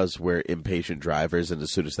impatient drivers, and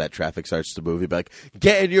as soon as that traffic starts to move, you'd be like,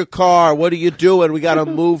 get in your car, what are you doing? We got to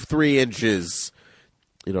move 3 inches.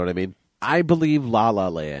 You know what I mean? I believe La La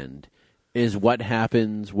Land is what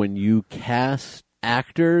happens when you cast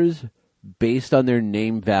actors based on their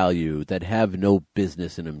name value that have no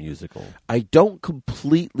business in a musical. I don't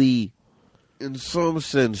completely, in some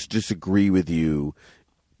sense, disagree with you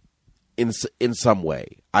in some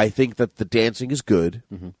way. I think that the dancing is good,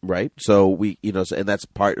 right? So we, and that's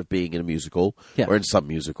part of being in a musical or in some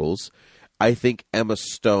musicals. I think Emma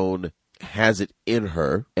Stone has it in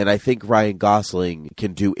her, and I think Ryan Gosling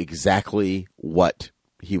can do exactly what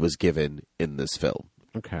he was given in this film.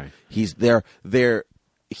 Okay. He's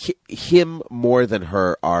him more than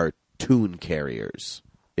her are tune carriers,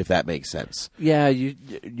 if that makes sense. Yeah, you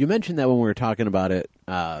mentioned that when we were talking about it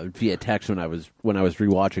via text when I was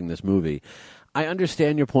rewatching this movie. I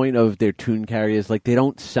understand your point of their tune carriers. Like they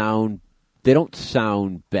don't sound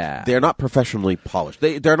bad. They're not professionally polished.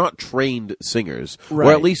 They're not trained singers, right.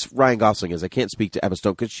 Or at least Ryan Gosling is. I can't speak to Emma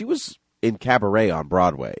Stone because she was in Cabaret on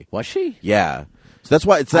Broadway. Was she? Yeah. So that's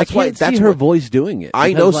why. I can't see her voice doing it.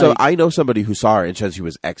 I know. So I know somebody who saw her and said she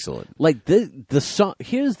was excellent. Like the song.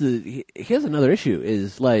 Here's another issue.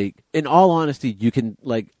 Is like, in all honesty, you can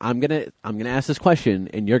like. I'm gonna ask this question,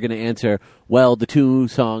 and you're gonna answer. Well, the 2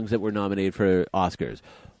 songs that were nominated for Oscars.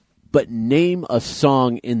 But name a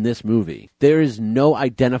song in this movie. There is no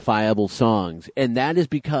identifiable songs, and that is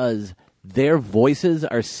because their voices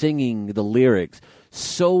are singing the lyrics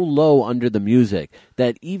so low under the music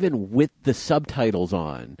that even with the subtitles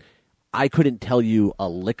on, I couldn't tell you a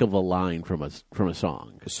lick of a line from a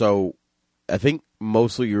song. So I think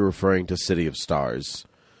mostly you're referring to City of Stars,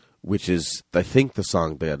 which is, I think, the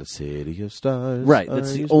song they had, City of Stars. Right,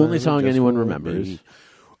 that's the only song anyone remembers.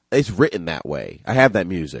 It's written that way. I have that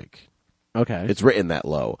music. Okay. It's written that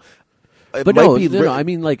low. But no, I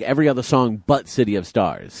mean like every other song but City of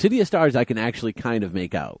Stars. City of Stars I can actually kind of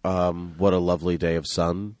make out. What a Lovely Day of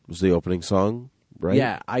Sun was the opening song, right?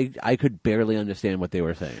 Yeah, I could barely understand what they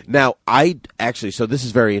were saying. Now, so this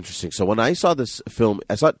is very interesting. So when I saw this film,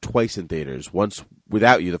 I saw it twice in theaters. Once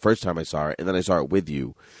without you the first time I saw it, and then I saw it with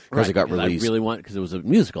you because it got released. I really want, because it was a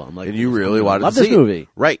musical. I'm like, and you really wanted to see this movie.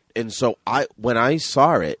 Right. And so when I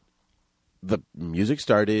saw it, the music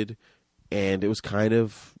started, and it was kind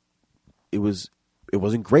of, it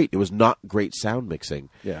wasn't great. It was not great sound mixing.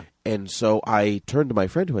 Yeah. And so I turned to my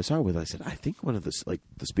friend who I saw it with. I said, I think one of the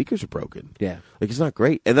speakers are broken. Yeah. Like, it's not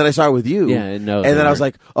great. And then I saw it with you. Yeah, no. And then I was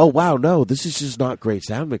like, oh, wow, no, this is just not great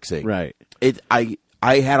sound mixing. Right. I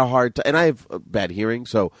had a hard time, and I have bad hearing,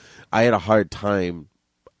 so I had a hard time.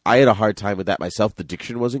 With that myself. The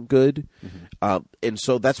diction wasn't good. Mm-hmm. And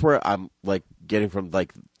so that's where I'm like getting from,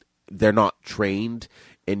 like, they're not trained,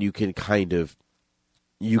 and you can kind of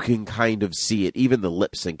see it. Even the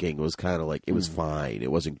lip syncing was kind of like, it was fine. It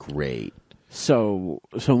wasn't great. So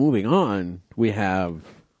moving on, we have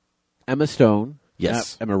Emma Stone.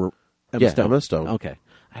 Yes. Emma Stone. Emma Stone. Okay.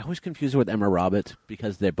 I always confuse her with Emma Roberts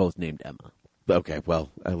because they're both named Emma. Okay, well,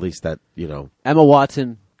 at least that, Emma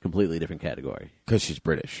Watson, completely different category. Because she's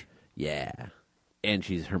British. Yeah. And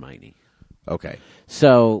she's Hermione. Okay.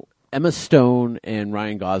 So Emma Stone and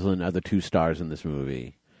Ryan Gosling are the 2 stars in this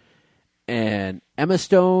movie. And Emma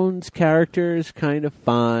Stone's character is kind of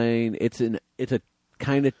fine. It's a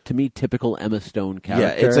kind of, to me, typical Emma Stone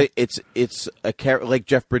character. Yeah, it's a character like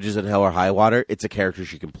Jeff Bridges in Hell or High Water. It's a character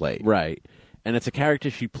she can play. Right. And it's a character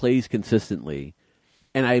she plays consistently.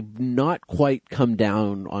 And I've not quite come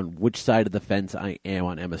down on which side of the fence I am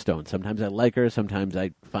on Emma Stone. Sometimes I like her. Sometimes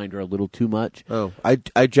I find her a little too much. Oh,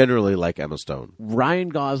 I generally like Emma Stone. Ryan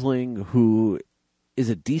Gosling, who is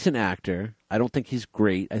a decent actor. I don't think he's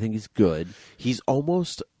great. I think he's good. He's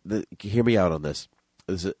almost, hear me out on this.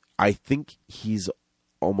 I think he's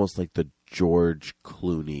almost like the George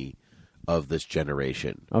Clooney of this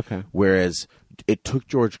generation. Okay. Whereas it took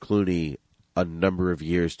George Clooney a number of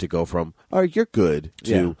years to go from, oh, you're good,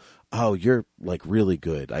 to, oh, you're like really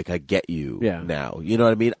good. Like, I get you now. You know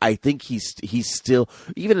what I mean? I think he's still,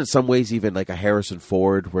 even in some ways, even like a Harrison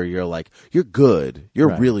Ford, where you're like, you're good.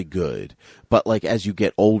 You're really good. But like, as you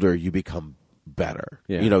get older, you become better.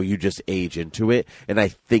 Yeah. You just age into it. And I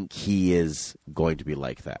think he is going to be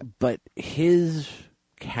like that. But his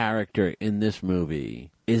character in this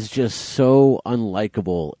movie is just so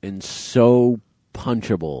unlikable and so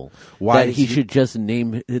punchable that he should just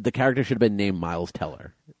name, the character should have been named Miles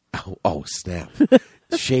Teller. Oh snap.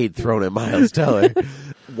 Shade thrown at Miles Teller.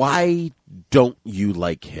 Why don't you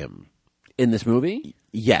like him in this movie?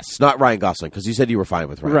 Yes, not Ryan Gosling, because you said you were fine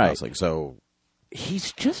with Ryan Gosling. So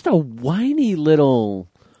he's just a whiny little.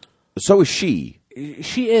 So is she.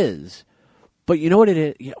 She is, but you know what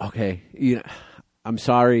it is. Okay, I'm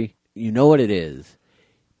sorry. You know what it is.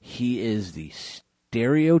 He is the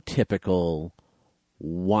stereotypical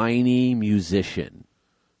whiny musician.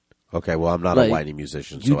 Okay, well, I'm not a whiny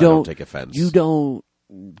musician, so I don't take offense. You don't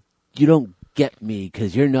get me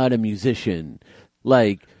because you're not a musician.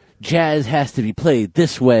 Like, jazz has to be played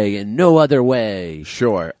this way and no other way.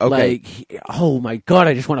 Sure. Okay. Like, oh my God,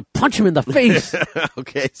 I just want to punch him in the face.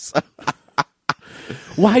 Okay. So,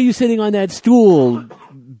 Why are you sitting on that stool?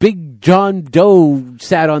 Big John Doe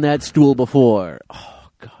sat on that stool before. Oh,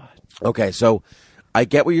 God. okay. So I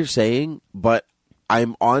get what you're saying, but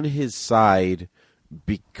I'm on his side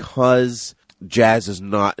because jazz is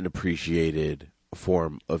not an appreciated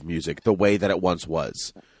form of music the way that it once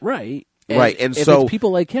was. Right. Right, and if so- it's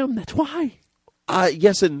people like him, that's why.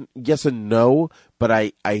 Yes and no, but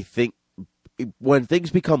I think when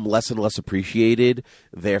things become less and less appreciated,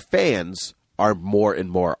 their fans are more and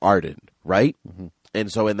more ardent, right? Mm-hmm. And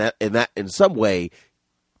so in some way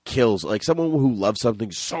kills like someone who loves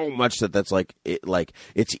something so much that's like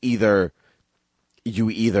it's either you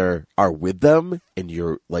either are with them and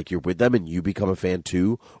you're with them and you become a fan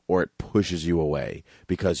too, or it pushes you away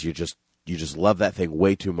because you just love that thing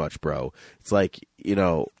way too much, bro. It's like,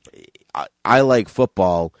 I like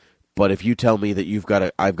football, but if you tell me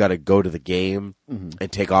that I've got to go to the game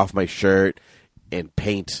and take off my shirt and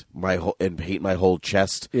paint my whole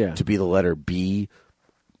chest to be the letter B,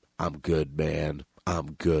 I'm good, man.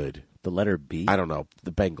 I'm good. The letter B? I don't know.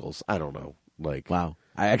 The Bengals. I don't know. Like, wow.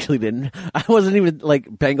 I actually didn't. I wasn't even like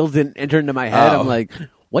Bengals didn't enter into my head. I'm like,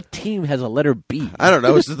 what team has a letter B? I don't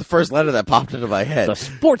know. This is the first letter that popped into my head. The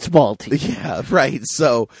sports ball team. Yeah, right.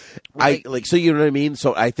 So so you know what I mean?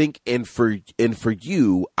 So I think and for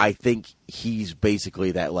you, I think he's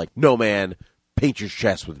basically that like, no man, paint your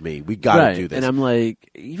chest with me. We gotta do this. And I'm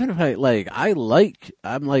like, even if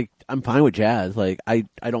I'm fine with jazz. Like I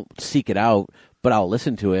don't seek it out, but I'll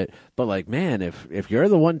listen to it. But like, man, if you're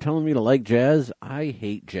the one telling me to like jazz, I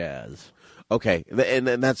hate jazz. Okay,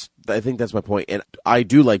 and I think that's my point. And I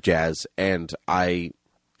do like jazz, and I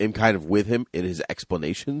am kind of with him in his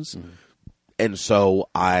explanations. Mm-hmm. And so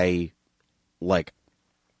I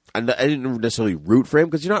didn't necessarily root for him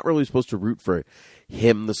because you're not really supposed to root for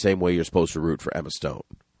him the same way you're supposed to root for Emma Stone,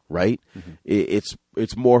 right? Mm-hmm.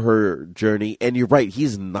 It's more her journey, and you're right.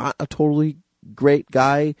 He's not a totally great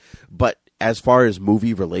guy, but as far as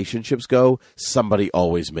movie relationships go, somebody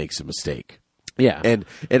always makes a mistake. Yeah, and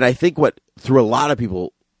I think what threw a lot of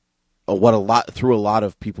people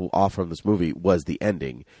off from this movie was the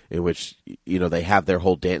ending, in which they have their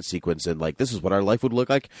whole dance sequence and like this is what our life would look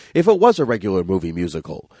like if it was a regular movie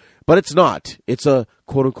musical, but it's not. It's a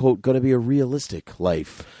quote unquote going to be a realistic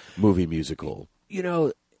life movie musical.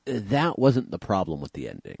 That wasn't the problem with the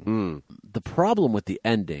ending. The problem with the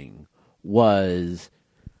ending was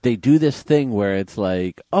they do this thing where it's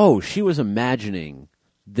like, oh, she was imagining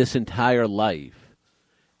this entire life,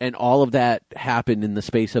 and all of that happened in the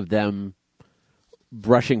space of them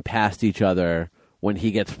brushing past each other when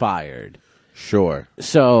he gets fired. Sure.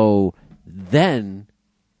 So then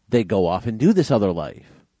they go off and do this other life.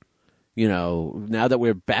 Now that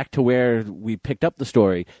we're back to where we picked up the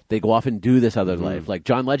story, they go off and do this other life. Like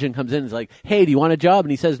John Legend comes in and is like, hey, do you want a job?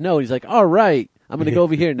 And he says no. And he's like, all right, I'm going to go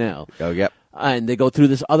over here now. Oh, yep. And they go through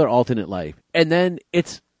this other alternate life. And then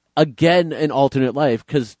it's again an alternate life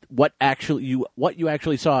because what you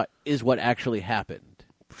actually saw is what actually happened.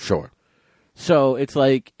 Sure. So it's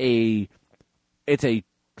like it's a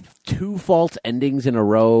 2 false endings in a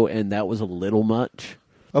row, and that was a little much.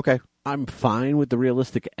 Okay. I'm fine with the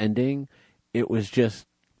realistic ending. It was just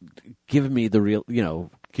give me the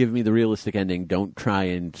realistic ending. Don't try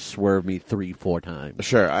and swerve me 3-4 times.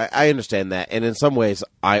 Sure, I understand that, and in some ways,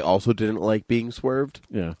 I also didn't like being swerved.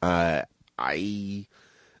 Yeah.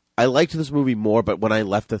 I liked this movie more, but when I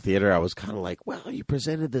left the theater, I was kind of like, well, you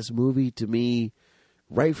presented this movie to me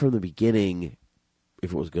right from the beginning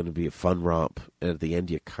if it was going to be a fun romp, and at the end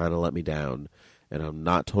you kind of let me down, and I'm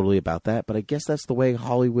not totally about that, but I guess that's the way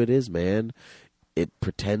Hollywood is, man. It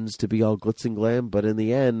pretends to be all glitz and glam, but in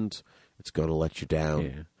the end, it's going to let you down.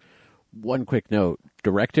 Yeah. One quick note,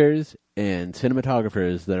 directors and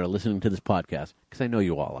cinematographers that are listening to this podcast, because I know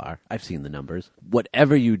you all are. I've seen the numbers.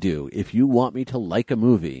 Whatever you do, if you want me to like a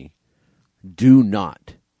movie, do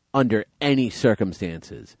not, under any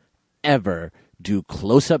circumstances, ever do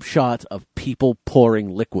close-up shots of people pouring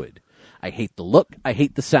liquid. I hate the look, I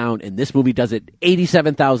hate the sound, and this movie does it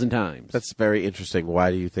 87,000 times. That's very interesting.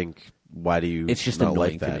 Why do you it's just not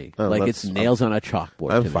annoying like that? to me. Like it's nails on a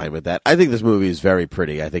chalkboard. I'm fine with that. I think this movie is very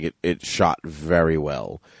pretty. I think it shot very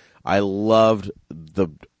well. I loved the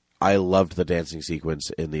dancing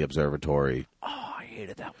sequence in the observatory. Oh, I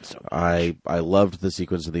hated that one so much. I loved the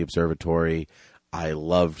sequence in the observatory. I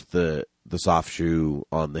loved the soft shoe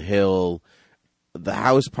on the hill. The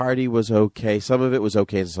house party was okay. Some of it was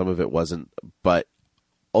okay and some of it wasn't. But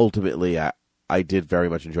ultimately, I I did very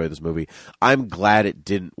much enjoy this movie. I'm glad it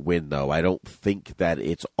didn't win, though. I don't think that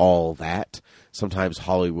it's all that. Sometimes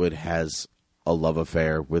Hollywood has a love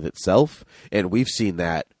affair with itself, and we've seen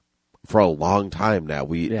that for a long time now.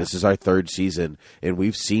 This is our third season, and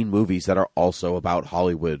we've seen movies that are also about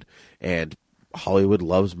Hollywood, and Hollywood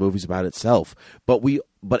loves movies about itself. But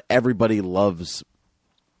everybody loves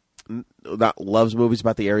movies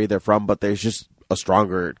about the area they're from, but there's just a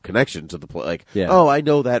stronger connection to the place. Like, oh, I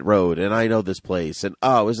know that road, and I know this place, and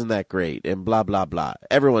oh, isn't that great, and blah, blah, blah.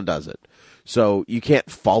 Everyone does it. So you can't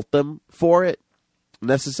fault them for it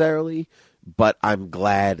necessarily, but I'm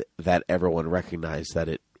glad that everyone recognized that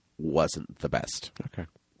it wasn't the best. Okay.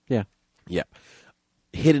 Yeah. Yeah.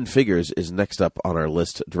 Hidden Figures is next up on our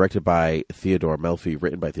list, directed by Theodore Melfi,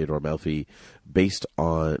 written by Theodore Melfi, based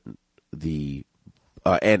on the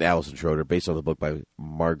and Alison Schroeder, based on the book by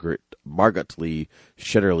Margaret Lee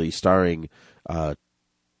Shetterly, starring wow,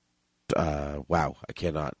 I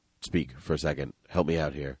cannot speak for a second. Help me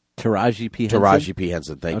out here. Taraji P. Henson? Taraji P.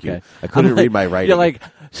 Henson, thank you. I couldn't read my writing. You're like,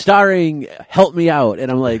 starring, help me out.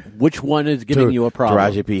 And I'm like, which one is giving you a problem?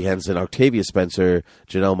 Taraji P. Henson, Octavia Spencer,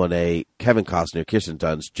 Janelle Monáe, Kevin Costner, Kirsten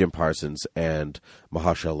Dunst, Jim Parsons, and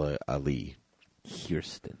Mahershala Ali.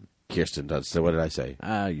 Kirsten Dunst. So what did I say?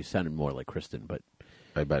 You sounded more like Kristen, but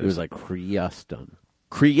I bet it was like Kristen.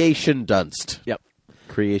 Creation Dunst. Yep.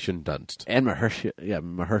 Creation Dunst. And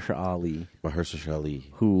Mahershala Ali. Mahershala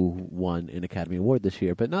Ali. Who won an Academy Award this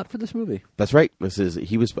year, but not for this movie. That's right.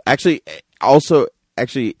 He was actually with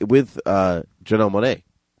Janelle Monáe.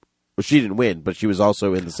 Well, she didn't win, but she was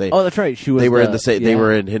also in the same. Oh, that's right. She was. They were in the same. Yeah. They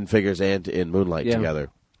were in Hidden Figures and in Moonlight together,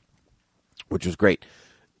 which was great.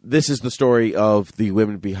 This is the story of the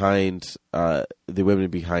women behind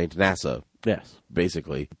NASA. Yes,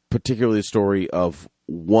 basically, particularly the story of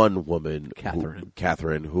one woman,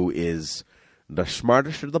 Catherine, who is the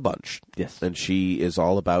smartest of the bunch. Yes, and she is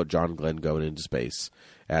all about John Glenn going into space,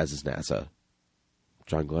 as is NASA.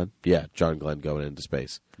 John Glenn, yeah, John Glenn going into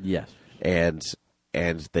space. Yes, and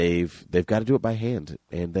they've got to do it by hand,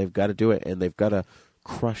 and they've got to do it, and they've got to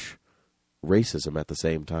crush racism at the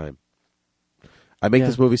same time. I make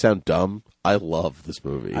this movie sound dumb. I love this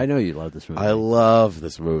movie. I know you love this movie. I love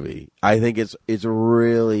this movie. I think it's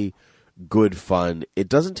really good fun. It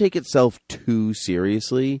doesn't take itself too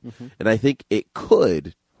seriously, and I think it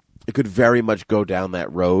could very much go down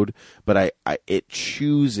that road, but it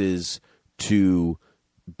chooses to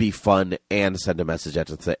be fun and send a message at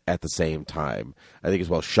the same time. I think it's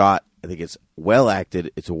well shot. I think it's well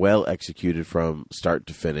acted. It's well executed from start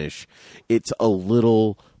to finish. It's a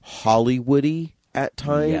little Hollywoody at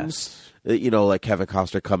times, like Kevin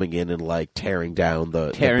Costner coming in and like tearing down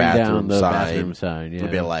the bathroom sign. Yeah,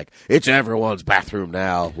 being like, it's everyone's bathroom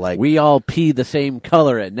now. Like, we all pee the same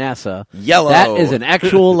color at NASA. Yellow. That is an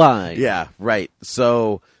actual line. Yeah, right.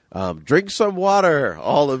 So, drink some water,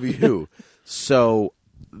 all of you. So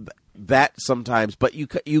that sometimes, but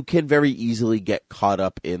you can very easily get caught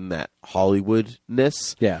up in that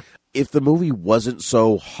Hollywoodness. Yeah. If the movie wasn't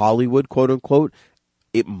so Hollywood, quote unquote,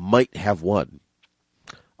 it might have won.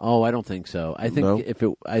 Oh, I don't think so. I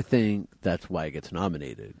think I think that's why it gets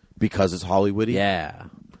nominated, because it's Hollywoody. Yeah,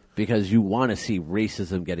 because you want to see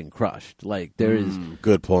racism getting crushed. Like there is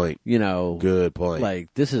good point. Good point. Like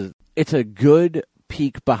it's a good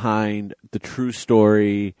peek behind the true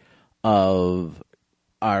story of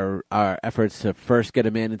our efforts to first get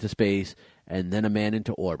a man into space and then a man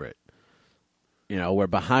into orbit. We're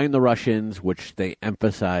behind the Russians, which they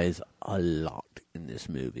emphasize a lot in this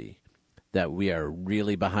movie. That we are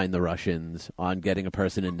really behind the Russians on getting a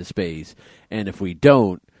person into space, and if we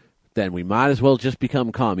don't, then we might as well just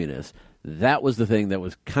become communists. That was the thing that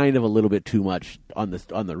was kind of a little bit too much on the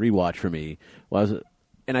rewatch for me.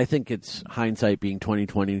 And I think it's hindsight being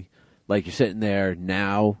 20/20. Like, you're sitting there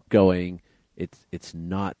now going, it's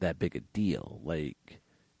not that big a deal. Like,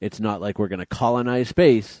 it's not like we're going to colonize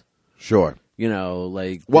space. Sure.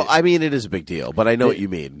 Well, I mean, it is a big deal, but I know what you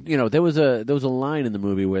mean. There was a line in the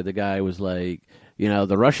movie where the guy was like,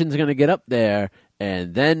 the Russians are going to get up there,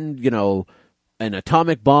 and then, an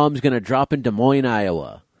atomic bomb's going to drop in Des Moines,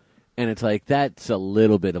 Iowa. And it's like, that's a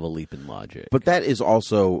little bit of a leap in logic. But that is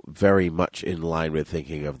also very much in line with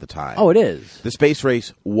thinking of the time. Oh, it is. The space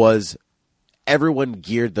race was, everyone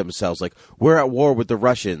geared themselves, like, we're at war with the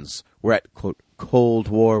Russians. We're at, quote, Cold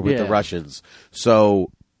War with the Russians.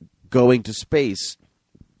 So going to space,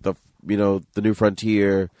 the new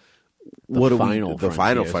frontier, the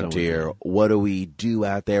final frontier. What do we do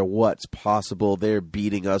out there? What's possible? They're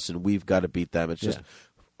beating us, and we've got to beat them. It's just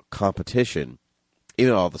competition.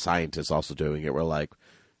 Even all the scientists also doing it. We're like,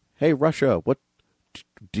 hey, Russia,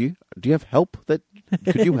 do you have help?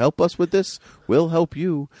 Could you help us with this? We'll help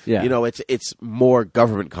you. Yeah. You know, it's more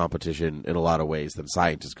government competition in a lot of ways than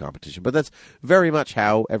scientist competition, but that's very much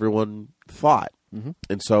how everyone thought. Mm-hmm.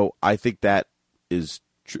 And so I think that is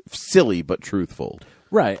silly but truthful.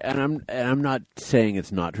 Right, and I'm not saying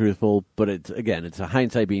it's not truthful, but it's a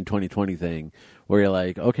hindsight being 2020 thing where you're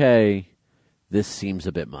like, okay, this seems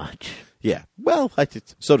a bit much. Yeah, well,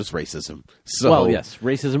 so does racism. So, well, yes,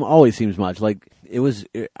 racism always seems much. Like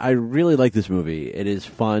I really like this movie. It is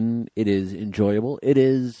fun. It is enjoyable. It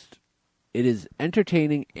is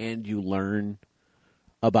entertaining, and you learn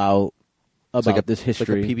about this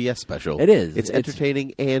history. It's like a PBS special. It is. It's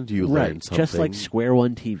entertaining, and you learn something. Just like Square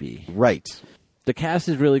One TV. Right. The cast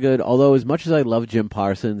is really good, although as much as I love Jim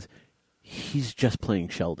Parsons, he's just playing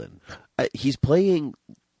Sheldon. He's playing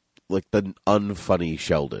like the unfunny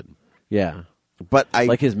Sheldon. Yeah. But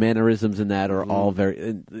like his mannerisms in that are all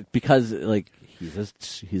very because like he's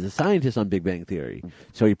a scientist on Big Bang Theory,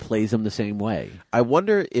 so he plays him the same way. I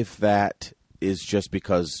wonder if that is just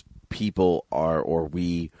because people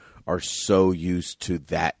we are so used to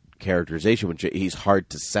that characterization, which he's hard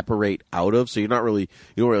to separate out of. So you don't really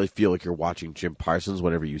feel like you're watching Jim Parsons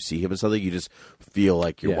whenever you see him in something. You just feel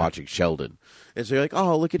like you're watching Sheldon, and so you're like,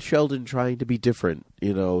 oh, look at Sheldon trying to be different,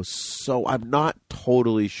 you know. So I'm not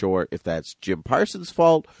totally sure if that's Jim Parsons'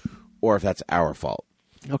 fault or if that's our fault.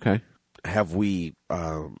 Okay, have we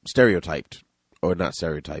stereotyped or not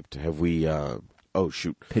stereotyped? Have we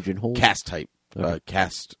pigeonholed, cast type,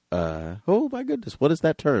 cast? Oh my goodness, what is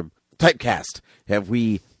that term? Typecast. Have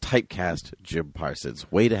we typecast Jim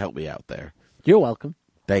Parsons? Way to help me out there. You're welcome.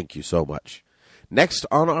 Thank you so much. Next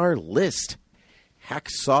on our list,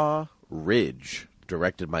 Hacksaw Ridge,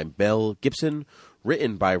 directed by Mel Gibson,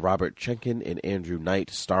 written by Robert Chenkin and Andrew Knight,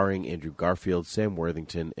 starring Andrew Garfield, Sam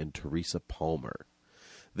Worthington, and Teresa Palmer.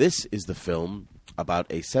 This is the film about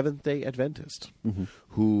a Seventh-day Adventist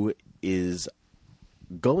who is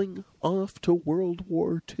going off to World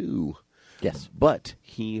War II. Yes. But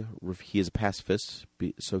he is a pacifist,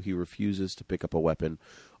 so he refuses to pick up a weapon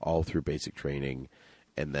all through basic training.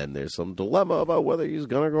 And then there's some dilemma about whether he's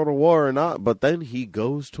going to go to war or not. But then he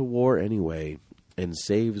goes to war anyway and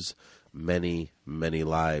saves many, many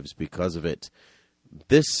lives because of it.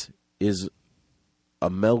 This is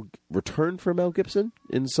a return for Mel Gibson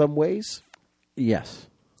in some ways. Yes.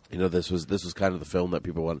 You know, this was kind of the film that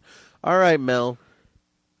people went, all right, Mel,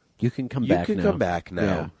 you can come back now. You can come back now.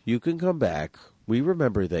 Yeah. You can come back. We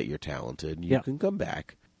remember that you're talented. You can come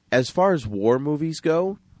back. As far as war movies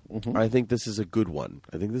go, I think this is a good one.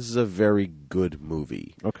 I think this is a very good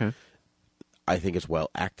movie. Okay. I think it's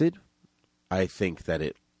well acted. I think that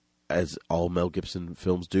it, as all Mel Gibson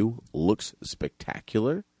films do, looks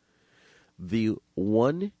spectacular. The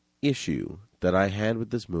one issue that I had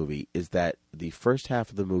with this movie is that the first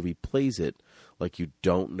half of the movie plays it like you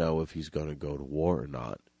don't know if he's going to go to war or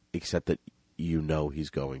not, except that you know he's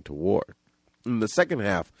going to war. And the second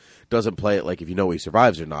half doesn't play it like if you know he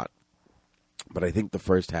survives or not. But I think the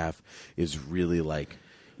first half is really like,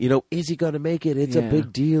 you know, is he going to make it? It's a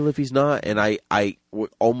big deal if he's not. And I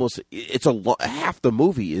almost, it's half the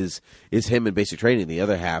movie is him in basic training. The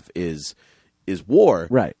other half is war.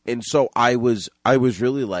 Right. And so I was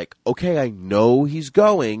really like, okay, I know he's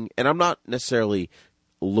going, and I'm not necessarily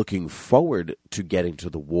looking forward to getting to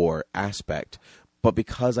the war aspect, but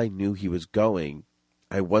because I knew he was going,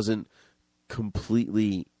 I wasn't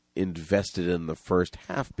completely invested in the first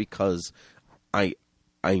half because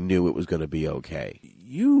I knew it was going to be okay.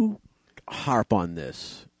 You harp on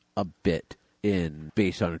this a bit in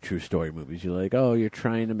based on a true story movies. You're like, oh, you're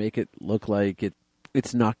trying to make it look like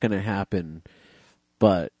it's not going to happen,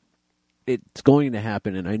 but it's going to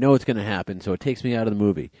happen, and I know it's going to happen, so it takes me out of the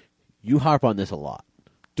movie. You harp on this a lot.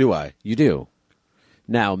 Do I? You do.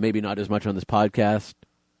 Now, maybe not as much on this podcast,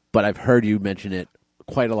 but I've heard you mention it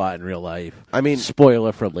quite a lot in real life. I mean,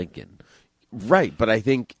 spoiler for Lincoln. Right, but I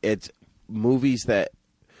think it's movies that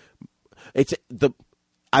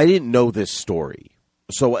I didn't know this story.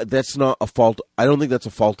 So that's not a fault. I don't think that's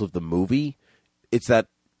a fault of the movie. It's that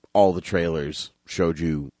all the trailers showed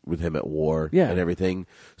you with him at war and everything.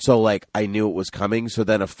 So like I knew it was coming. So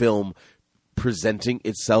then a film presenting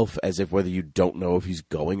itself as if whether you don't know if he's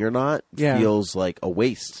going or not feels like a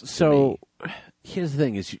waste. So here's the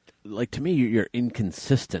thing: is like to me, you're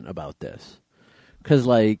inconsistent about this because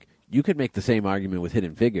like you could make the same argument with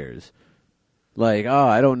Hidden Figures. Like, oh,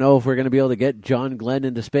 I don't know if we're going to be able to get John Glenn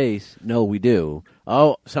into space. No, we do.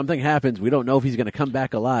 Oh, something happens. We don't know if he's going to come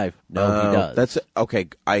back alive. No, he does. That's okay.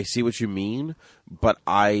 I see what you mean, but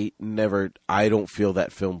I don't feel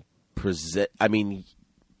that film I mean,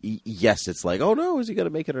 yes, it's like, oh no, is he going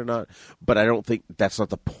to make it or not? But I don't think that's not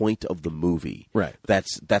the point of the movie. Right.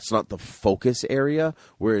 That's not the focus area.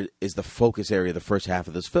 Where is the focus area? The first half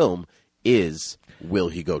of this film is, will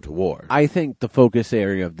he go to war? I think the focus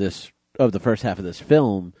area of the first half of this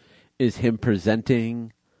film is him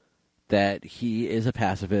presenting that he is a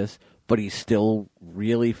pacifist, but he still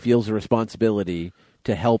really feels a responsibility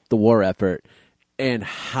to help the war effort. And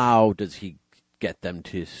how does he get them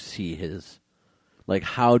to see his, like,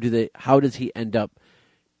 how does he end up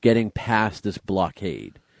getting past this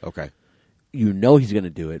blockade? Okay. You know he's going to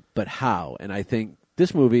do it, but how? And I think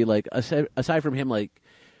this movie, like, aside from him,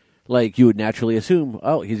 like you would naturally assume,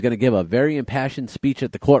 oh, he's going to give a very impassioned speech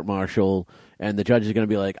at the court-martial, and the judge is going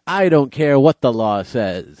to be like, I don't care what the law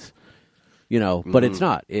says. But it's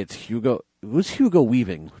not. It's Hugo. It was Hugo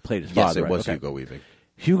Weaving who played his father. Yes, it was okay. Hugo Weaving.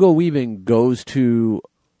 Hugo Weaving goes to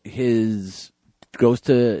his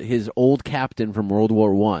old captain from World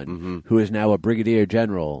War I, who is now a brigadier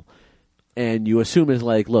general, and you assume is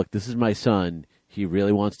like, look, this is my son. He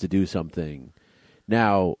really wants to do something.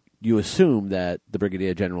 Now, you assume that the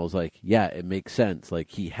brigadier general is like, yeah, it makes sense.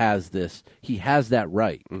 Like, he has that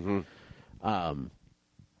right.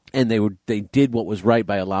 And they did what was right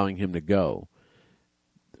by allowing him to go.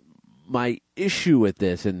 My issue with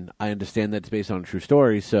this, and I understand that it's based on a true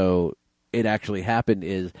story, so it actually happened,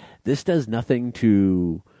 is this does nothing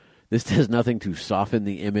to soften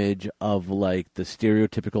the image of, like, the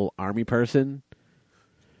stereotypical army person.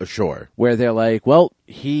 Sure. Where they're like, well,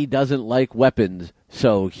 he doesn't like weapons,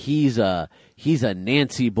 so he's a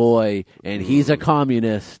Nancy boy and he's a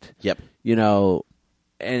communist. Yep.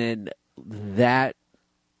 And that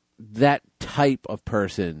type of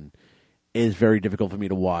person is very difficult for me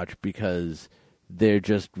to watch because they're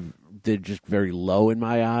just very low in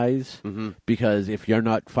my eyes. Because if you're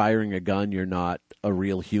not firing a gun, you're not a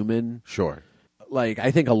real human. Sure. Like,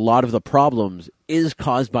 I think a lot of the problems is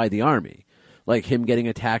caused by the army. Like, him getting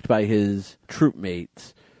attacked by his troop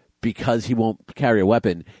mates because he won't carry a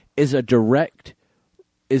weapon is a direct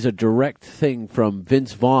thing from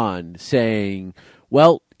Vince Vaughn saying,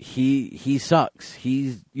 well, he sucks.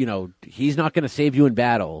 He's not going to save you in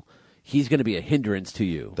battle. He's going to be a hindrance to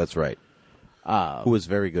you. That's right. Who was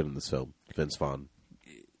very good in this film, Vince Vaughn.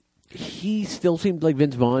 He still seemed like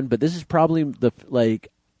Vince Vaughn, but this is probably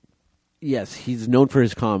yes, he's known for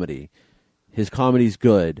his comedy. His comedy's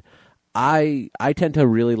good. I tend to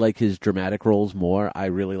really like his dramatic roles more. I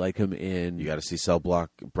really like him in... You got to see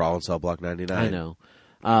Brawl in Cell Block 99. I know.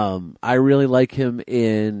 I really like him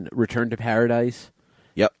in Return to Paradise.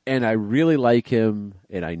 Yep. And I really like him,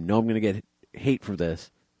 and I know I'm going to get hate for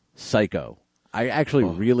this, Psycho. I actually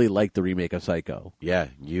really like the remake of Psycho. Yeah,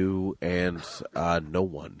 you and no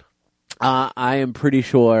one. I am pretty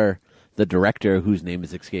sure the director, whose name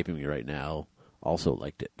is escaping me right now, also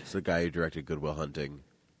liked it. It's the guy who directed Good Will Hunting.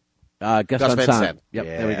 Gus Van Sant. Yep,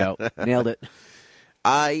 yeah. There we go. Nailed it.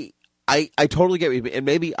 I totally get you, and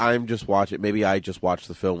maybe I just watched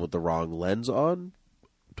the film with the wrong lens on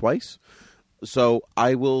twice. So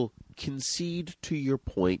I will concede to your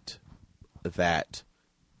point that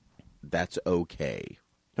that's okay.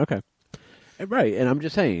 Okay. Right, and I'm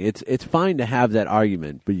just saying it's fine to have that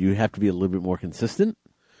argument, but you have to be a little bit more consistent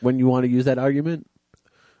when you want to use that argument.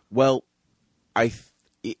 Well,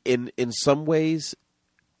 in some ways,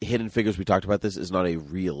 Hidden Figures, we talked about this, is not a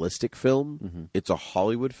realistic film. It's a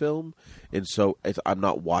Hollywood film, and so I'm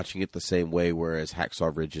not watching it the same way, whereas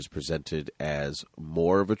Hacksaw Ridge is presented as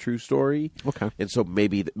more of a true story. Okay. And so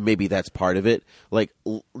maybe that's part of it. Like,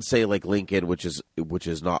 say, like Lincoln, which is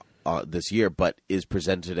not this year, but is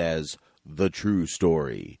presented as the true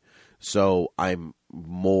story. So I'm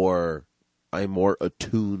more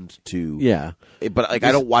attuned to but like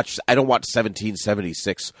I don't watch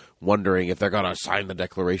 1776 wondering if they're going to sign the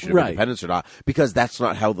Declaration of Independence or not, because that's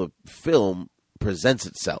not how the film presents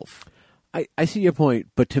itself. I see your point,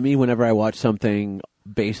 but to me, whenever I watch something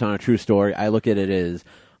based on a true story, I look at it as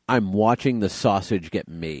I'm watching the sausage get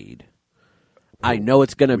made. I know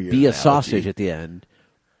it's going to be a sausage at the end,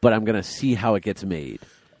 but I'm going to see how it gets made.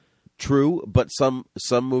 True, but some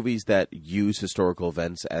movies that use historical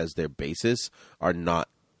events as their basis are not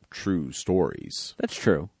true stories. That's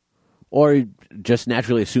true. Or just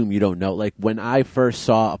naturally assume you don't know. Like, when I first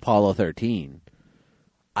saw Apollo 13,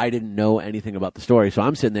 I didn't know anything about the story, so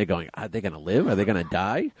I'm sitting there going, are they going to live? Are they going to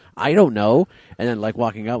die? I don't know. And then, like,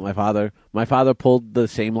 walking out, my father pulled the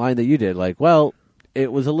same line that you did. Like, well,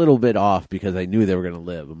 it was a little bit off because I knew they were going to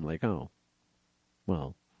live. I'm like, oh,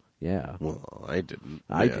 well... Yeah. Well, I didn't.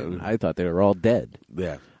 I didn't. I thought they were all dead.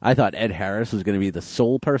 Yeah. I thought Ed Harris was going to be the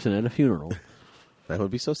sole person at a funeral. That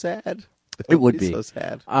would be so sad. It would be so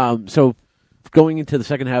sad. So going into the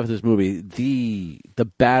second half of this movie, the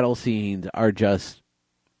battle scenes are just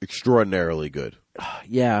Extraordinarily good.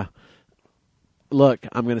 yeah. Look,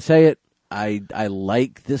 I'm going to say it. I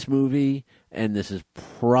like this movie, and this is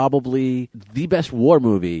probably the best war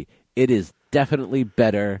movie. It is definitely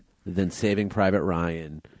better than Saving Private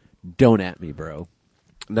Ryan. Don't at me, bro.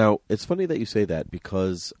 Now, it's funny that you say that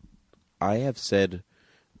because I have said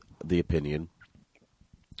the opinion,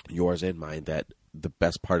 yours and mine, that the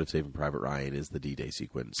best part of Saving Private Ryan is the D-Day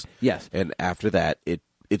sequence. Yes. And after that,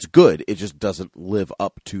 it's good. It just doesn't live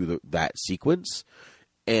up to that sequence.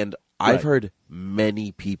 And I've Right. heard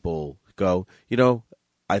many people go,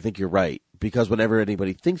 I think you're right. Because whenever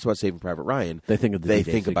anybody thinks about Saving Private Ryan, They think of the they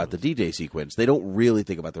D-Day think about the sequence. D-Day sequence. They don't really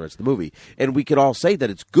think about the rest of the movie. And we could all say that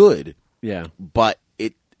it's good, Yeah. but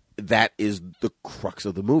that is the crux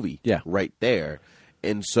of the movie, Yeah. right there.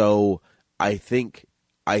 And so I think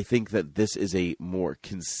that this is a more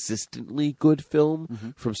consistently good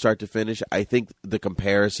film from start to finish. I think the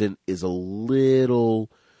comparison is a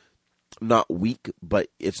little not weak, but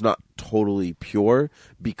it's not totally pure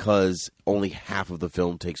because only half of the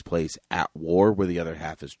film takes place at war, where the other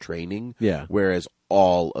half is training. Yeah. Whereas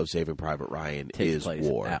all of Saving Private Ryan Takes is place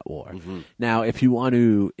war. at war. Now, if you want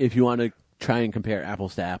to try and compare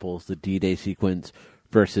apples to apples, the D-Day sequence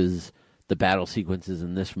versus the battle sequences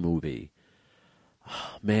in this movie,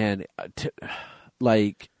 man,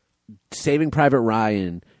 like Saving Private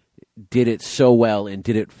Ryan did it so well and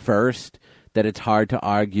did it first that it's hard to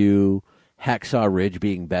argue Hacksaw Ridge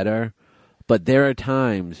being better. But there are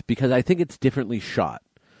times, because I think it's differently shot.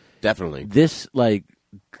 Definitely. This, like,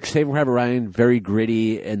 Saving Private Ryan, very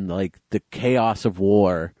gritty and, like, the chaos of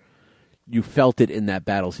war, you felt it in that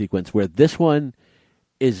battle sequence, where this one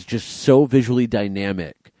is just so visually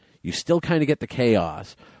dynamic. You still kind of get the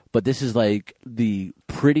chaos, but this is, like, the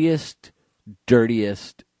prettiest,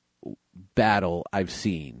 dirtiest battle I've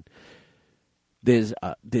seen. There's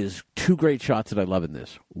two great shots that I love in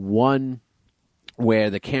this. One where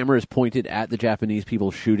the camera is pointed at the Japanese people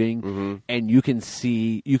shooting, and you can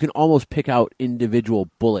almost pick out individual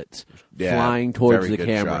bullets flying towards very the good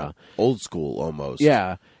camera. shot. Old school almost.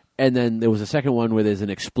 Yeah. And then there was a second one where there's an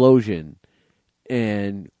explosion,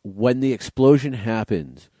 and when the explosion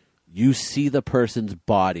happens, you see the person's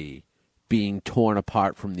body being torn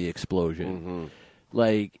apart from the explosion.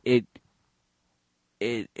 Like, it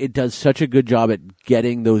does such a good job at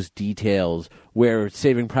getting those details, where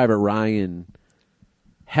Saving Private Ryan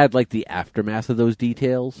had, like, the aftermath of those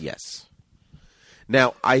details. Yes.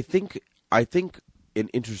 Now, I think an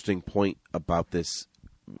interesting point about this,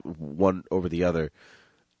 one over the other,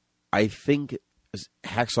 I think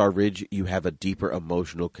Hacksaw Ridge, you have a deeper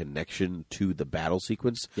emotional connection to the battle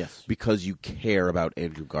sequence. Yes. Because you care about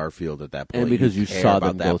Andrew Garfield at that point. And because you care saw about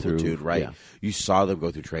them that go through- platoon, right? yeah. You saw them go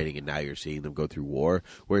through training, and now you're seeing them go through war.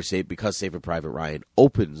 Whereas, because Saving Private Ryan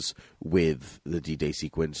opens with the D-Day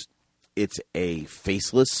sequence, it's a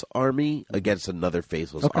faceless army against another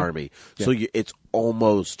faceless army. Yeah. So it's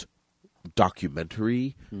almost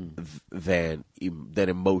documentary than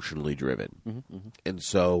emotionally driven. And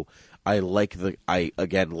so I like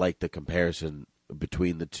the comparison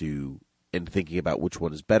between the two, and thinking about which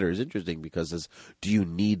one is better is interesting, because do you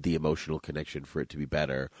need the emotional connection for it to be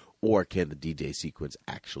better, or can the D-Day sequence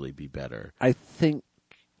actually be better? I think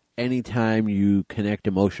anytime you connect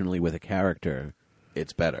emotionally with a character,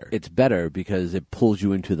 It's better. it's better because it pulls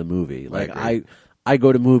you into the movie. Like, agree. I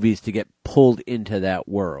go to movies to get pulled into that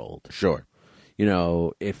world. Sure. You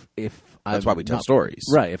know, if That's I'm why we tell not- stories.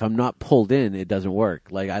 Right. If I'm not pulled in, it doesn't work.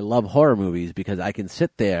 Like, I love horror movies because I can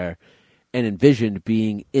sit there and envision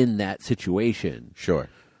being in that situation. Sure.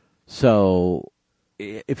 So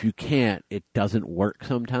if you can't, it doesn't work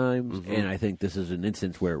sometimes. Mm-hmm. And I think this is an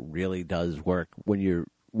instance where it really does work when you're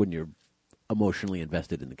emotionally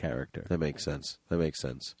invested in the character. That makes sense.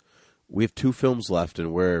 We have 2 films left,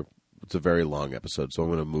 and it's a very long episode, so I'm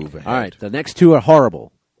going to move ahead. All right. The next two are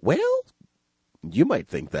horrible. Well, you might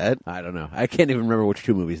think that. I don't know. I can't even remember which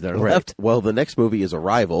 2 movies there are Right. left. Well, the next movie is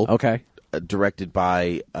Arrival. Okay. Directed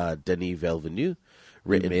by Denis Villeneuve. You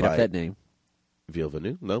Written made by up that name.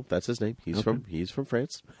 Villeneuve. No, that's his name. He's Okay. from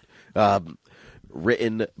France.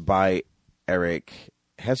 Written by Eric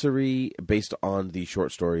Hessery, based on the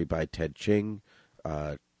short story by Ted Ching,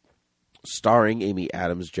 starring Amy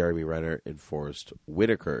Adams, Jeremy Renner, and Forrest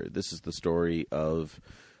Whitaker. This is the story of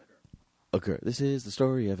a girl. This is the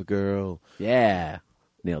story of a girl Yeah.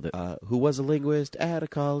 Nailed it. who was a linguist at a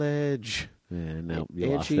college. Yeah, no, you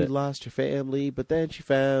And lost she it. lost her family, but then she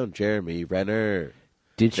found Jeremy Renner.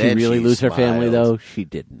 Did she then really she lose her family, smiled. though? She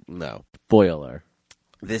didn't. No. Spoiler.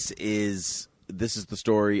 This is this is the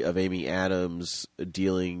story of Amy Adams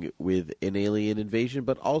dealing with an alien invasion,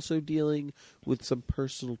 but also dealing with some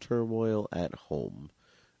personal turmoil at home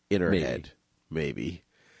in her head. Maybe.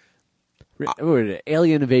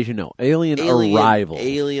 Alien invasion? No, alien arrival.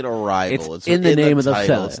 Alien arrival. It's in the name of the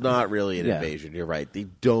title. film. It's not really an invasion. You're right. They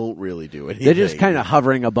don't really do anything. They're just kind of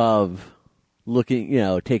hovering above,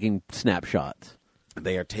 looking, taking snapshots.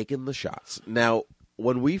 They are taking the shots. Now,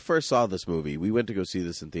 when we first saw this movie, we went to go see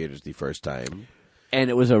this in theaters the first time. And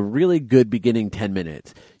it was a really good beginning 10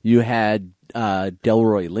 minutes. You had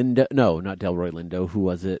Delroy Lindo. No, not Delroy Lindo. Who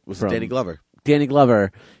was it? Was it Danny Glover? Danny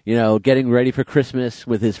Glover, getting ready for Christmas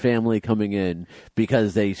with his family coming in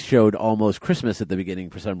because they showed Almost Christmas at the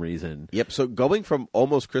beginning for some reason. Yep, so going from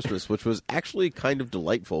Almost Christmas, which was actually kind of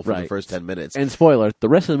delightful for the first 10 minutes. And spoiler, the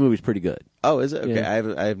rest of the movie's pretty good. Oh, is it? Okay,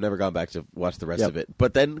 Yeah. I have never gone back to watch the rest of it.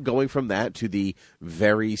 But then going from that to the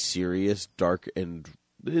very serious, dark, and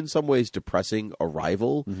in some ways depressing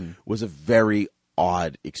Arrival was a very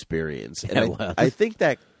odd experience. And I think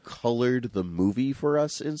that colored the movie for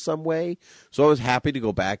us in some way. So I was happy to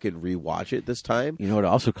go back and rewatch it this time. You know what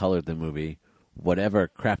also colored the movie? Whatever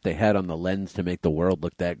crap they had on the lens to make the world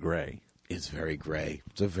look that gray. It's very gray.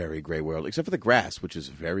 It's a very gray world, except for the grass, which is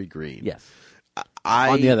very green. Yes.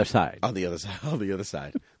 On the other side. On the other side. On the other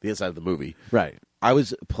side. The inside of the movie. Right. I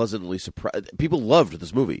was pleasantly surprised. People loved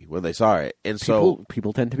this movie when they saw it. And so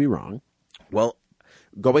people tend to be wrong. Well,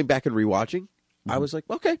 going back and rewatching, I was like,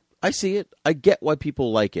 okay, I see it. I get why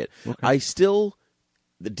people like it. Okay. I still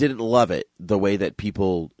didn't love it the way that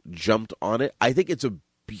people jumped on it. I think it's a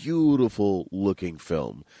beautiful looking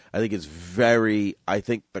film. I think it's I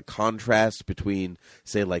think the contrast between,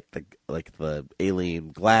 say, like the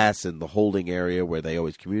alien glass and the holding area where they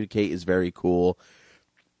always communicate is very cool.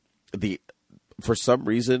 For some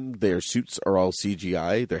reason, their suits are all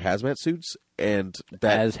CGI. They're hazmat suits, and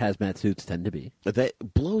as hazmat suits tend to be. That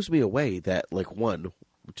blows me away. That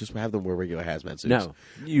just have them wear regular hazmat suits. No,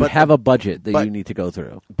 you have a budget that you need to go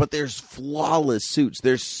through. But there's flawless suits.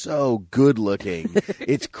 They're so good looking.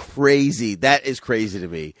 It's crazy. That is crazy to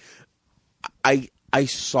me. I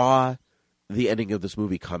saw the ending of this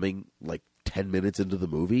movie coming like 10 minutes into the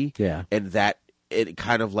movie. Yeah, and that. It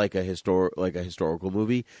kind of like a historical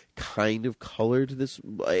movie kind of colored this.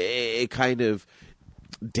 It kind of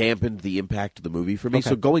dampened the impact of the movie for me. Okay.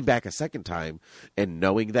 So going back a second time and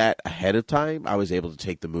knowing that ahead of time, I was able to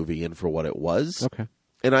take the movie in for what it was. Okay,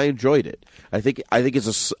 and I enjoyed it. I think it's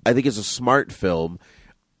a smart film.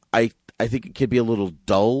 I think it can be a little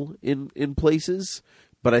dull in places,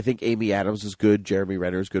 but I think Amy Adams is good. Jeremy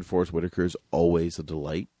Renner is good. Forrest Whitaker is always a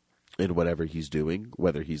delight in whatever he's doing,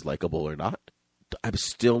 whether he's likable or not. I'm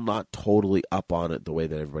still not totally up on it the way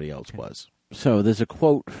that everybody else was. So there's a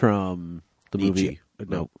quote from the movie.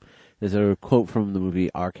 No. There's a quote from the movie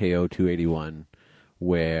RKO 281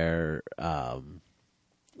 where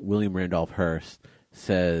William Randolph Hearst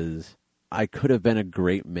says, "I could have been a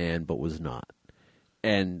great man, but was not."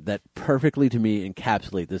 And that perfectly, to me,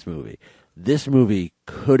 encapsulates this movie. This movie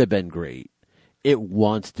could have been great. It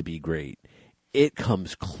wants to be great. It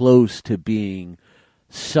comes close to being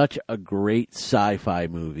such a great sci-fi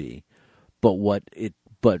movie, but what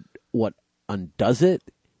undoes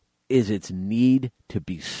it is its need to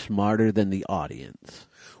be smarter than the audience.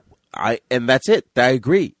 And that's it. I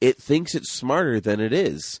agree. It thinks it's smarter than it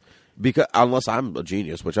is, because unless I'm a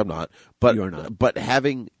genius, which I'm not. But you're not. But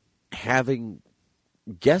having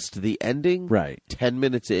guessed the ending, right, 10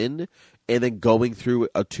 minutes in, and then going through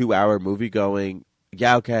a 2-hour movie, going,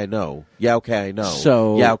 yeah, okay, I know. Yeah, okay, I know.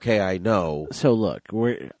 So yeah, okay, I know. So look,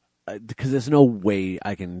 because there's no way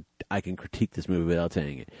I can critique this movie without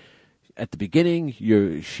saying it. At the beginning,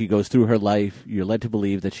 she goes through her life. You're led to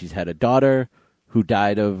believe that she's had a daughter who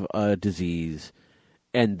died of a disease,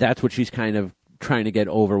 and that's what she's kind of trying to get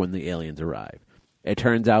over when the aliens arrive. It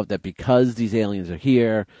turns out that because these aliens are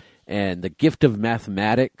here, and the gift of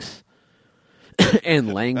mathematics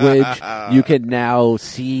and language, you can now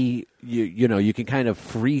see you can kind of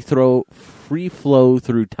free flow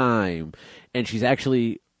through time, and she's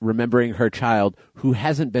actually remembering her child who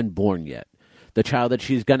hasn't been born yet, the child that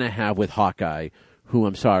she's gonna have with Hawkeye, who,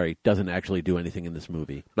 I'm sorry, doesn't actually do anything in this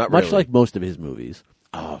movie, not much really. like most of his movies.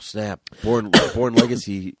 Oh snap! Born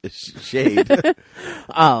Legacy shade.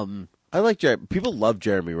 I like Jeremy. People love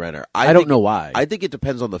Jeremy Renner. I don't know why. I think it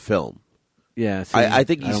depends on the film. Yeah, see, I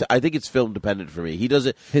think it's film dependent for me. He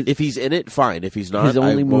doesn't. If he's in it, fine. If he's not, his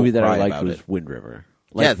only movie that I liked liked was Wind River.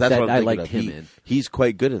 That's what I'm I thinking liked of. him in. He's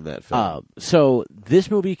quite good in that film. So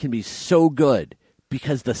this movie can be so good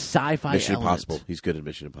because the sci-fi Mission elements, Impossible. He's good in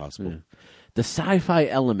Mission Impossible. Yeah. The sci-fi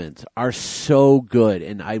elements are so good,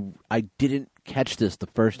 and I didn't catch this the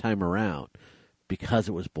first time around. because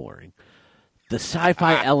it was boring. The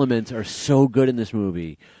sci-fi elements are so good in this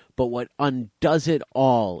movie, but what undoes it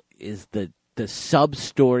all is the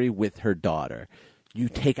sub-story with her daughter. You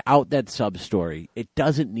take out that sub-story, it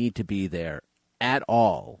doesn't need to be there at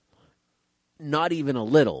all. Not even a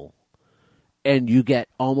little. And you get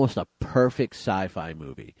almost a perfect sci-fi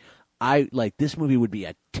movie. This movie would be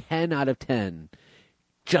a 10 out of 10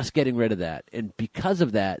 just getting rid of that. And because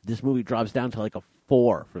of that, this movie drops down to like a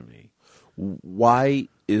 4 for me. Why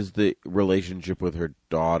is the relationship with her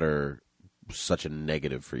daughter such a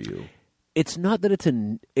negative for you? It's not that it's a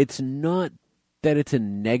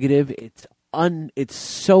negative. It's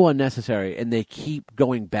so unnecessary, and they keep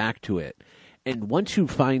going back to it. And once you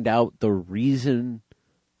find out the reason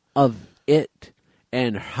of it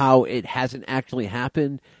and how it hasn't actually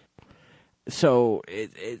happened, so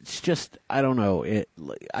it's just, I don't know.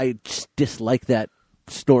 I just dislike that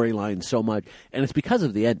storyline so much, and it's because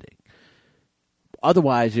of the ending.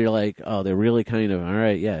 Otherwise, you're like, oh, they're really kind of, all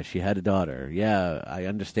right, yeah, she had a daughter. Yeah, I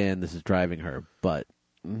understand this is driving her, but...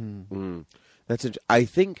 I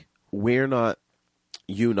think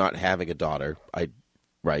you not having a daughter,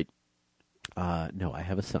 right? No, I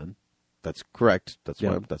have a son. That's correct. That's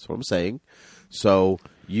what I'm saying. So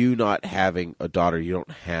you not having a daughter, you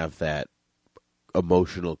don't have that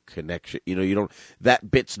emotional connection. You don't.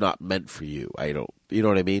 That bit's not meant for you. You know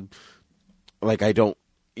what I mean? Like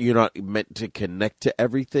you're not meant to connect to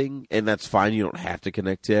everything, and that's fine. You don't have to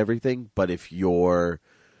connect to everything, but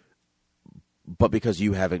because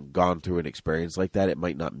you haven't gone through an experience like that, it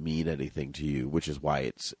might not mean anything to you, which is why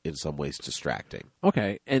it's in some ways distracting.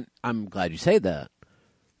 Okay, and I'm glad you say that,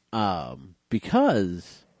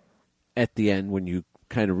 because at the end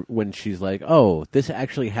when she's like, "Oh, this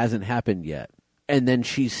actually hasn't happened yet," and then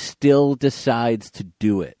she still decides to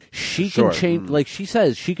do it. She can change, like she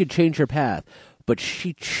says, she could change her path, but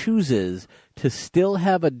she chooses to still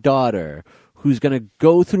have a daughter who's going to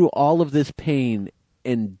go through all of this pain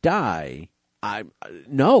and die.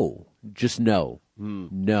 No.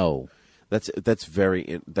 That's very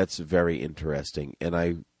interesting, and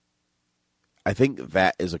I think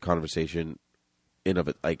that is a conversation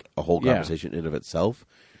like a whole conversation in of itself.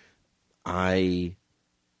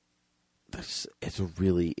 It's a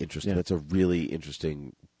really interesting. That's a really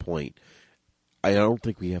interesting point. I don't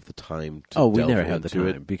think we have the time to. We never have the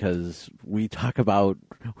time because we talk about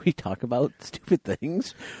stupid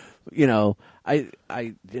things.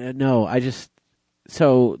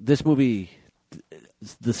 So this movie,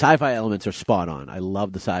 the sci-fi elements are spot on. I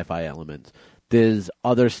love the sci-fi elements. There's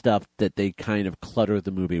other stuff that they kind of clutter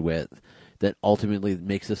the movie with that ultimately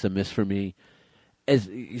makes this a miss for me. As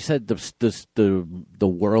you said, the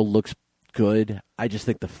world looks good. I just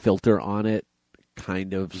think the filter on it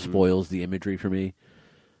kind of spoils the imagery for me.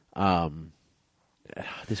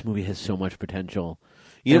 This movie has so much potential.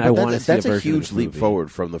 That's a huge leap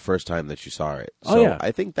forward from the first time that you saw it. So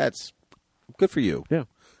I think that's good for you. Yeah.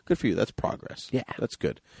 Good for you. That's progress. Yeah. That's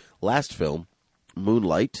good. Last film,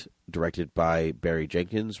 Moonlight, directed by Barry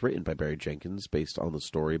Jenkins, written by Barry Jenkins, based on the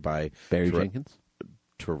story by Jenkins?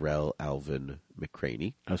 Terrell Alvin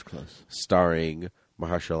McCraney. That was close. Starring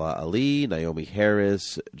Mahershala Ali, Naomi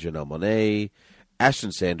Harris, Janelle Monáe,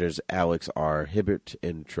 Ashton Sanders, Alex R. Hibbert,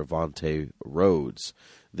 and Trevante Rhodes.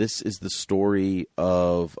 This is the story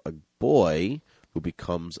of a boy who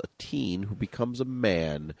becomes a teen, who becomes a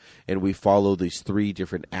man, and we follow these 3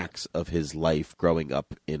 different acts of his life growing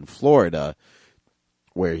up in Florida,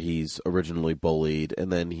 where he's originally bullied,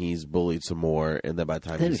 and then he's bullied some more, and then by the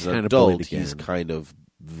time he's an adult, he's kind of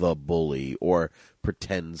the bully, or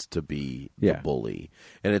pretends to be the bully.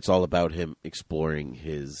 And it's all about him exploring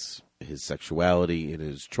his sexuality and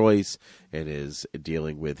his choice, and his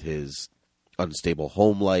dealing with his unstable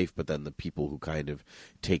home life, but then the people who kind of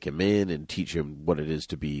take him in and teach him what it is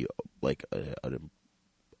to be like a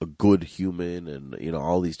good human, and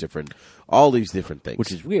all these different things.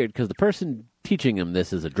 Which is weird because the person teaching him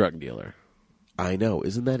this is a drug dealer. I know,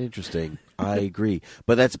 isn't that interesting? I agree,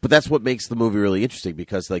 but that's what makes the movie really interesting,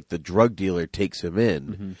 because like the drug dealer takes him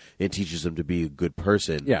in and teaches him to be a good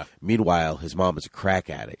person. Yeah. Meanwhile, his mom is a crack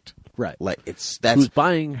addict. Right. Like who's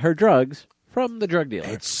buying her drugs from the drug dealer.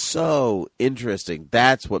 It's so interesting.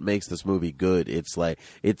 That's what makes this movie good. It's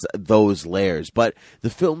those layers, but the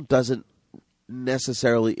film doesn't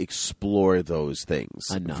necessarily explore those things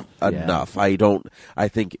enough. I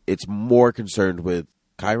think it's more concerned with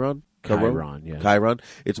Chiron.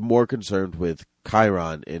 It's more concerned with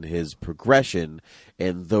Chiron and his progression,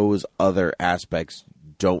 and those other aspects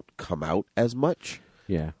don't come out as much.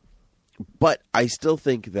 Yeah. But I still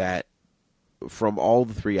think that from all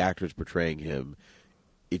the 3 actors portraying him,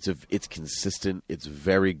 it's consistent. It's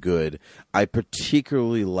very good. I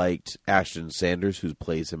particularly liked Ashton Sanders, who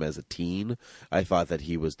plays him as a teen. I thought that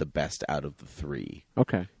he was the best out of the three.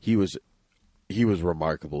 Okay. He was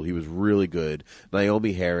remarkable. He was really good.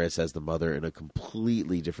 Naomi Harris as the mother in a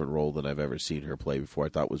completely different role than I've ever seen her play before. I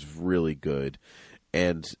thought was really good.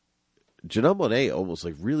 And Janelle Monáe almost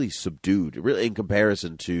like really subdued, really in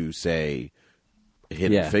comparison to, say,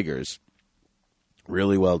 Hidden Figures.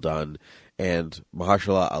 Really well done. And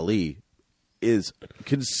Mahershala Ali is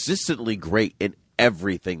consistently great in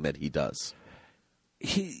everything that he does.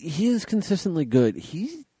 He is consistently good.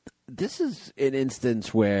 This is an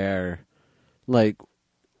instance where, like,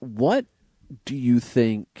 what do you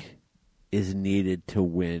think is needed to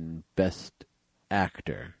win Best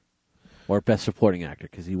Actor or Best Supporting Actor?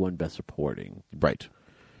 Because he won Best Supporting, right?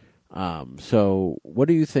 So, what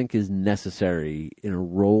do you think is necessary in a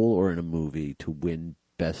role or in a movie to win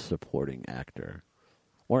Best Supporting Actor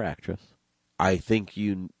or Actress? I think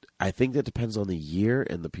that depends on the year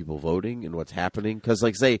and the people voting and what's happening. Because,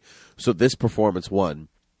 like, say, so this performance won,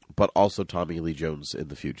 but also Tommy Lee Jones in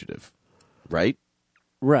The Fugitive, right?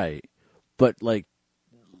 Right, but like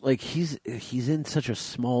he's in such a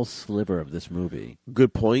small sliver of this movie.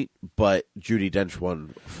 Good point, but Judi Dench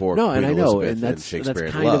won for no, Queen and I know, Elizabeth and that's Shakespeare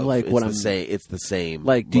in kind Love. of like it's what it's the same.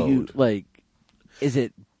 Like, do load. you like? Is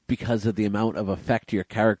it because of the amount of effect your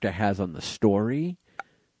character has on the story?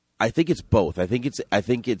 I think it's both. I think it's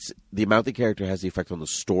the amount the character has the effect on the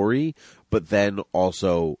story, but then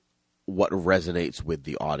also what resonates with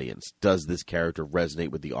the audience. Does this character resonate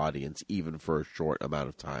with the audience even for a short amount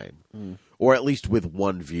of time? Or at least with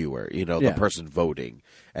one viewer, the person voting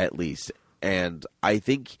at least. And I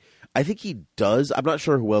think he does. I'm not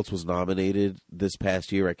sure who else was nominated this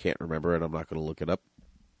past year. I can't remember, and I'm not going to look it up.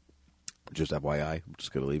 Just FYI, I'm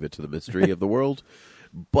just going to leave it to the mystery of the world.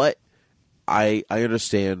 But I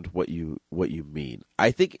understand what you mean.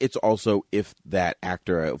 I think it's also if that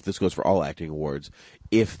actor, if this goes for all acting awards,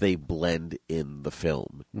 if they blend in the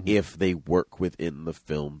film, if they work within the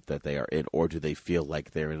film that they are in, or do they feel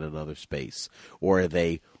like they're in another space, or are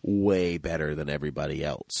they way better than everybody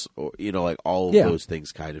else, or like all of those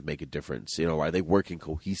things kind of make a difference. Are they working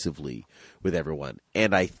cohesively with everyone?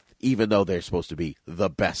 And even though they're supposed to be the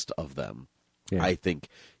best of them, I think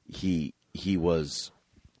he was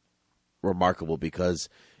remarkable because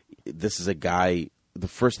this is a guy, the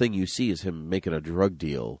first thing you see is him making a drug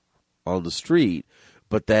deal on the street,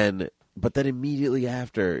 but then immediately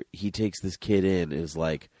after he takes this kid in and is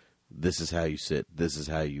like, this is how you sit, this is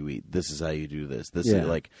how you eat, this is how you do this is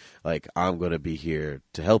like I'm going to be here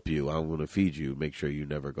to help you, I'm going to feed you, make sure you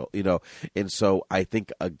never go, and so I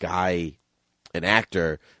think an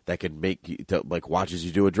actor that can make you like watches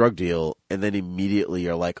you do a drug deal and then immediately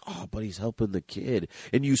you're like, oh, but he's helping the kid,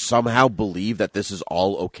 and you somehow believe that this is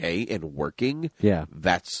all okay and working.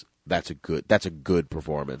 That's a good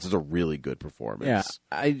performance. It's a really good performance. Yeah,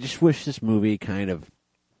 I just wish this movie kind of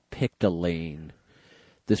picked a lane.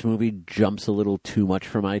 This movie jumps a little too much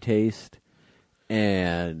for my taste,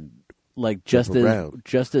 and like just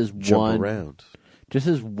as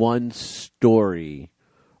one story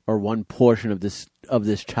or one portion of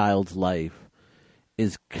this child's life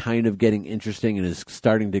is kind of getting interesting and is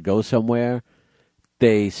starting to go somewhere,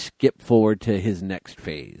 they skip forward to his next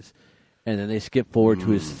phase. And then they skip forward to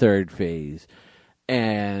his third phase.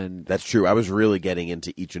 And that's true. I was really getting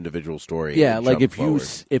into each individual story. Yeah, like if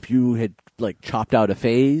you had like chopped out a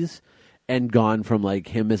phase and gone from like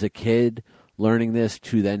him as a kid learning this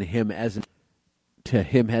to then him as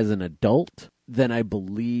an adult, then I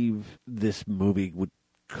believe this movie would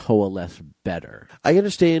coalesce better. I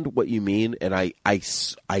understand what you mean, and I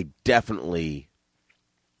definitely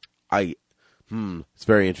it's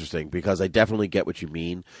very interesting because I definitely get what you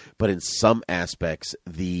mean, but in some aspects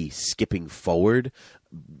the skipping forward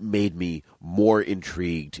made me more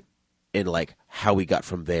intrigued in like how we got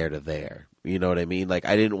from there to there. You know what I mean? Like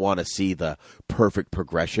I didn't want to see the perfect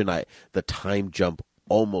progression. The time jump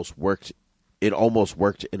almost worked. It almost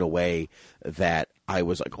worked in a way that I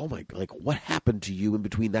was like, oh my, like what happened to you in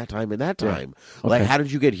between that time and that time? Yeah. Okay. Like, how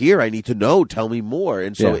did you get here? I need to know. Tell me more.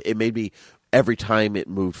 And so it made me, every time it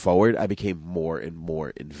moved forward, I became more and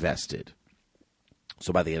more invested.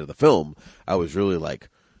 So by the end of the film, I was really like,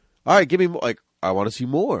 all right, give me more. Like, I want to see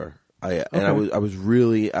more. I was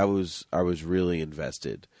really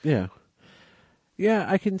invested. Yeah. Yeah,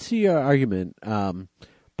 I can see your argument.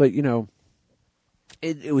 But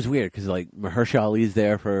it was weird because like Mahershala Ali's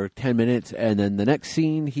there for 10 minutes, and then the next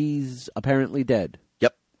scene he's apparently dead.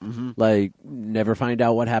 Yep. Mm-hmm. Like never find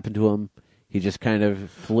out what happened to him. He just kind of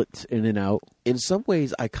flits in and out. In some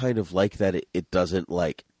ways, I kind of like that it doesn't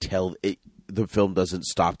like tell it. the film doesn't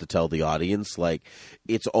stop to tell the audience. Like,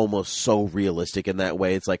 it's almost so realistic in that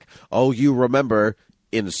way. It's like, oh, you remember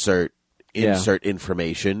insert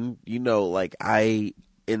information. You know, like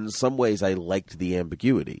in some ways I liked the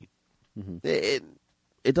ambiguity. It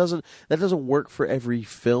doesn't work for every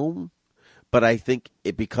film, but I think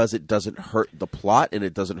because it doesn't hurt the plot and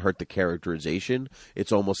it doesn't hurt the characterization,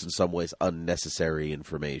 it's almost in some ways unnecessary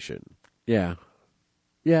information. Yeah.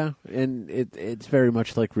 Yeah, and it's very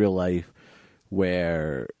much like real life,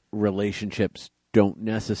 where relationships don't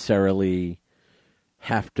necessarily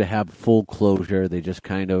have to have full closure. They just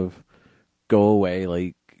kind of go away.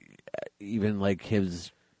 Like, even like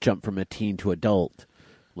his jump from a teen to adult,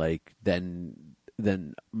 like then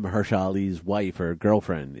Mahershala's wife or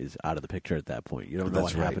girlfriend is out of the picture at that point. You don't know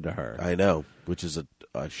what happened to her. I know, which is a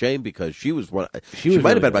shame because she was one. She was might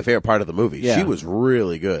really have been good. my favorite part of the movie. Yeah. She was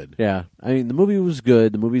really good. Yeah, I mean the movie was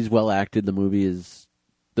good. The movie's well acted. The movie is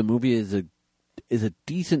a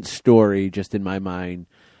decent story. Just in my mind,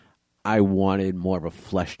 I wanted more of a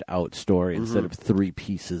fleshed out story instead of 3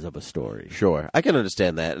 pieces of a story. Sure, I can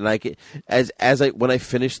understand that, and I can, when I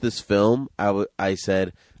finished this film, I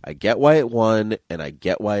said I get why it won, and I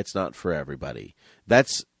get why it's not for everybody.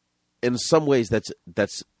 That's in some ways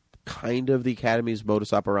that's kind of the Academy's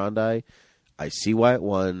modus operandi. I see why it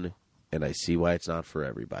won, and I see why it's not for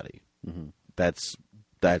everybody. Mm-hmm. That's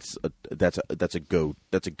a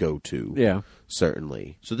go-to. Yeah.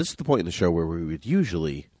 Certainly. So this is the point in the show where we would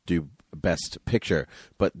usually do Best Picture,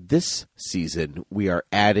 but this season we are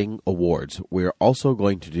adding awards. We are also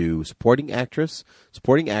going to do Supporting Actress,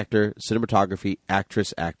 Supporting Actor, Cinematography,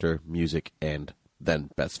 Actress, Actor, Music, and then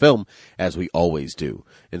Best Film, as we always do.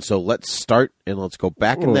 And so let's start and let's go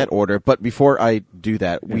back in that order. But before I do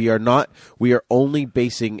that, we are only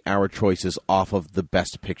basing our choices off of the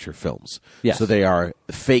Best Picture films. Yes. So they are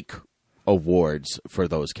fake awards for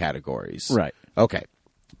those categories. Right. Okay.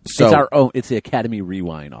 So it's our own. It's the Academy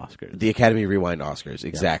Rewind Oscars. The Academy Rewind Oscars,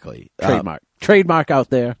 exactly. Trademark. Trademark out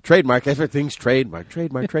there. Trademark. Everything's trademark.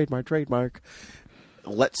 Trademark.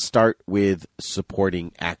 Let's start with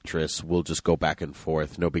Supporting Actress. We'll just go back and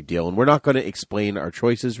forth. No big deal. And we're not going to explain our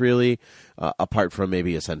choices, really, apart from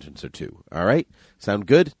maybe a sentence or two. All right? Sound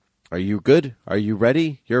good? Are you good? Are you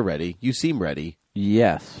ready? You're ready. You seem ready.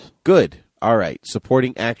 Yes. Good. All right.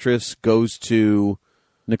 Supporting Actress goes to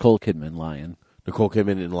Nicole Kidman, Lion. Nicole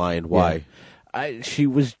Kidman in Lion. Why? Yeah. She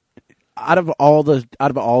was out of all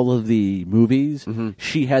of the movies,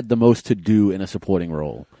 she had the most to do in a supporting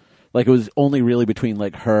role. Like, it was only really between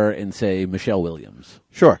like her and, say, Michelle Williams.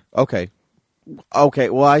 Sure. Okay.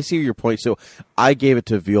 Well, I see your point. So I gave it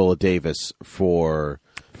to Viola Davis for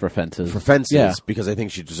Fences. Yeah. Because I think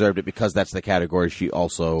she deserved it because that's the category she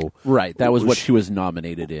also... Right. That was what she was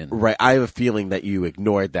nominated in. Right. I have a feeling that you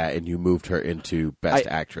ignored that and you moved her into Best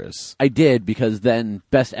Actress. I did, because then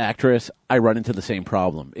Best Actress, I run into the same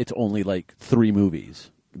problem. It's only like 3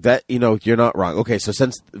 movies. That, you're not wrong. Okay, so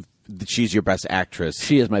since she's your Best Actress...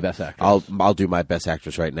 She is my Best Actress. I'll do my Best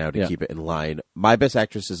Actress right now to keep it in line. My Best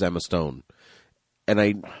Actress is Emma Stone.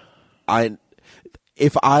 And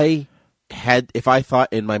if I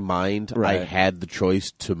thought in my mind I had the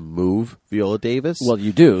choice to move Viola Davis... Well,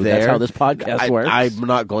 you do. That's how this podcast works. I'm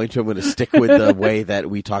not going to. I'm going to stick with the way that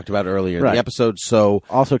we talked about earlier in the episode. So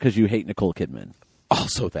also because you hate Nicole Kidman.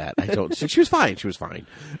 Also that. I don't... She was fine. She was fine.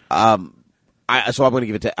 So I'm going to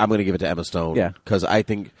give it to Emma Stone. Yeah, because I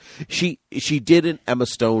think she did an Emma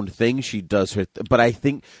Stone thing. She does her, but I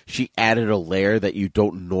think she added a layer that you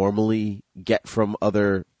don't normally get from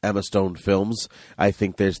other Emma Stone films. I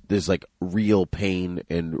think there's like real pain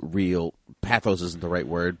and real pathos isn't the right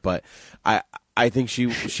word, but I think she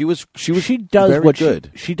does very what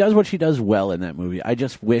good. She does what she does well in that movie. I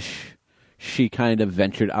just wish she kind of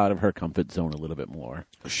ventured out of her comfort zone a little bit more.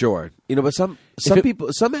 Sure, but some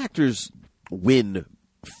actors win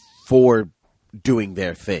for doing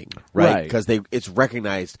their thing, right? Because it's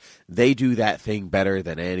recognized they do that thing better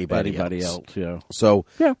than anybody else. Yeah. So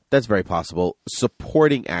that's very possible.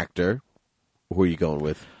 Supporting actor, who are you going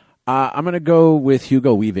with? I'm going to go with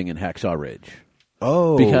Hugo Weaving in Hacksaw Ridge.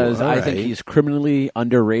 Oh, because I think he's criminally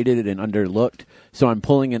underrated and underlooked. So I'm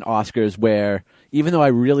pulling in Oscars where, even though I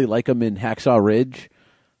really like him in Hacksaw Ridge,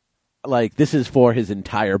 like, this is for his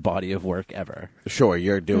entire body of work ever. Sure,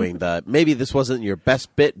 you're doing maybe this wasn't your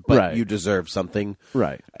best bit, but you deserve something.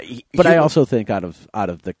 Right. But I also think out of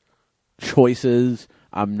the choices,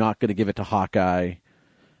 I'm not going to give it to Hawkeye.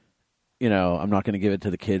 I'm not going to give it to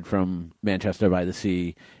the kid from Manchester by the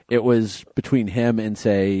Sea. It was between him and,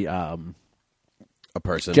 say, a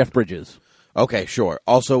person. Jeff Bridges. Okay, sure.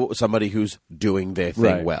 Also somebody who's doing their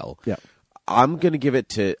thing well. Yeah. I'm going to give it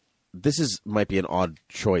to might be an odd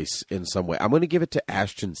choice in some way. I'm going to give it to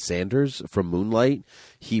Ashton Sanders from Moonlight.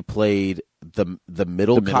 He played the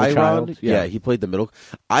middle Chiron. child, yeah. He played the middle.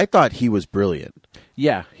 I thought he was brilliant.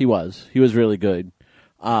 Yeah, he was. He was really good.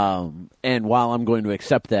 And while I'm going to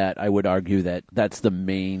accept that, I would argue that that's the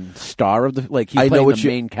main star of the he's playing the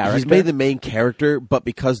main character. He's made the main character, but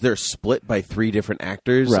because they're split by 3 different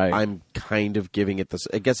actors, Right. I'm kind of giving it this.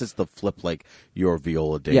 I guess it's the flip like your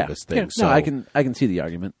Viola Davis thing. Yeah, So no, I can see the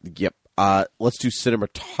argument. Yep. Let's do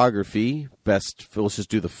cinematography. Let's just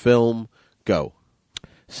do the film. Go.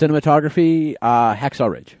 Cinematography,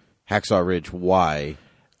 Hacksaw Ridge. Hacksaw Ridge. Why?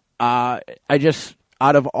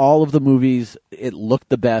 Out of all of the movies, it looked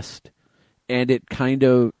the best, and it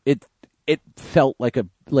felt like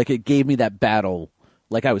it gave me that battle,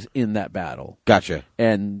 like I was in that battle. Gotcha.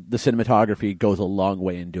 And the cinematography goes a long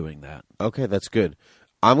way in doing that. Okay, that's good.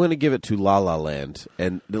 I'm going to give it to La La Land,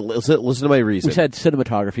 and listen to my reason. We said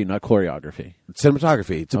cinematography, not choreography.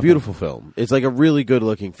 Cinematography. It's a beautiful film. It's like a really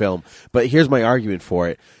good-looking film. But here's my argument for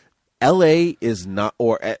it. L.A. is not,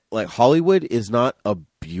 or like Hollywood is not a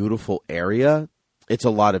beautiful area. It's a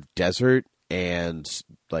lot of desert and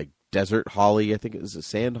like desert holly. I think it was a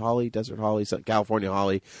sand holly, desert holly, California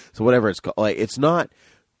holly. So whatever it's called, like it's not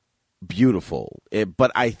beautiful.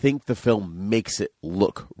 But I think the film makes it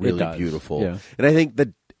look really beautiful. Yeah. And I think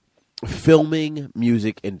that filming,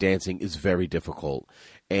 music, and dancing is very difficult.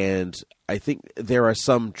 And I think there are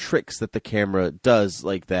some tricks that the camera does,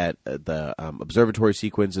 like that. The observatory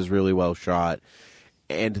sequence is really well shot.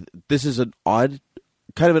 And this is kind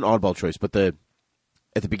of an oddball choice, but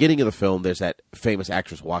at the beginning of the film, there's that famous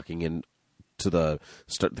actress walking in to the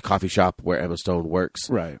coffee shop where Emma Stone works.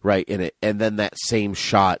 Right. And then that same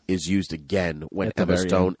shot is used again when Emma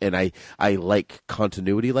Stone. And I like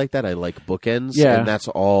continuity like that. I like bookends. Yeah. And that's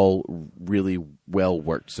all really well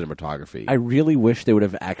worked cinematography. I really wish they would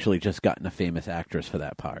have actually just gotten a famous actress for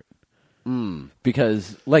that part.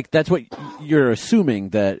 Because that's what you're assuming,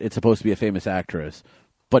 that it's supposed to be a famous actress,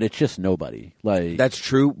 but it's just nobody. That's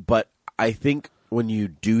true, but I think when you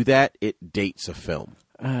do that, it dates a film.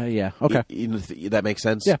 Yeah. Okay. That makes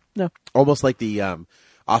sense? Yeah. No. Almost like the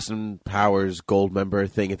Austin Powers Gold Member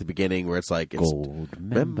thing at the beginning, where it's like Gold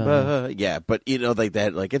Member. Yeah, but like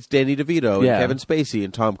that, like it's Danny DeVito and Kevin Spacey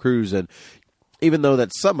and Tom Cruise, and even though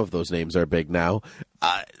that some of those names are big now,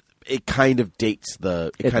 it kind of dates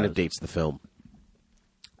the film.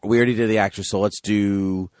 We already did the actress, so let's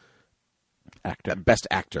do Actor. Best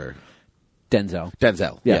actor. Denzel.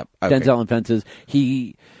 Yeah. Yep. Okay. Denzel in Fences.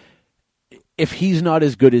 If he's not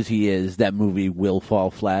as good as he is, that movie will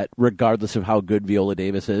fall flat, regardless of how good Viola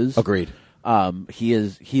Davis is. Agreed. He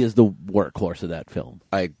is the workhorse of that film.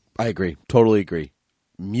 I agree. Totally agree.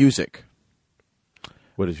 Music.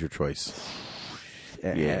 What is your choice?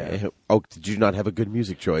 Yeah. Oh, did you not have a good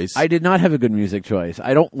music choice? I did not have a good music choice.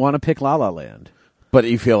 I don't want to pick La La Land. But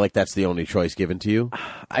you feel like that's the only choice given to you?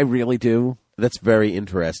 I really do. That's very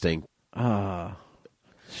interesting. To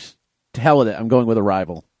hell with it. I'm going with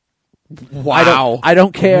Arrival. Wow. I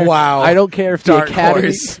don't care. Wow. I don't care if Dark the Academy.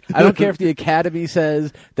 horse. I don't care if the Academy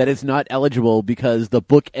says that it's not eligible because the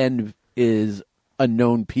bookend is a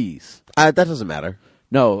known piece. That doesn't matter.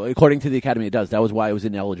 No, according to the Academy, it does. That was why it was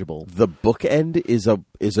ineligible. The bookend is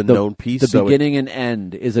a known piece. The beginning and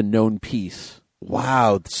end is a known piece.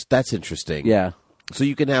 Wow, that's interesting. Yeah. So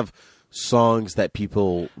you can have songs that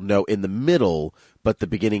people know in the middle, but the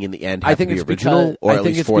beginning and the end have to be original, or at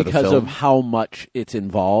least for the film. I think it's because of how much it's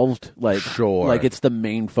involved. Sure. Like it's the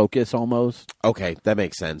main focus almost. Okay, that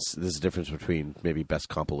makes sense. There's a difference between maybe best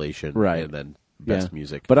compilation and then best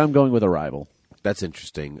music. But I'm going with Arrival. That's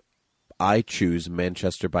interesting. I choose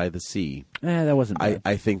Manchester by the Sea. That wasn't bad.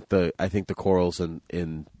 I think the chorals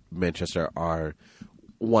in Manchester are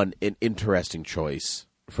an interesting choice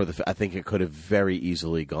for the. I think it could have very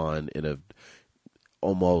easily gone in a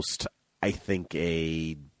almost. I think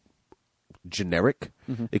a generic.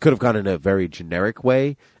 Mm-hmm. It could have gone in a very generic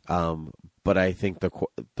way, but I think the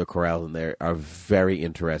chorales in there are very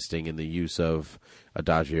interesting, and the use of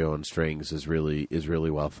adagio and strings is really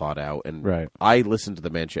well thought out. And right. I listened to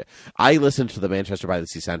the Manchester by the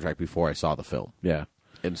Sea soundtrack before I saw the film. Yeah.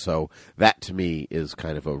 And so that to me is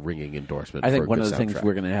kind of a ringing endorsement. I think for a one good of the things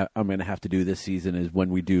soundtrack. I'm going to have to do this season is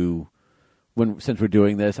since we're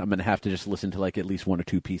doing this, I'm going to have to just listen to like at least one or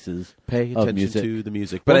two pieces. Pay of attention music. to the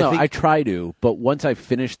music. But But I try to. But once I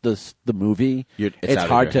finish the movie, it's out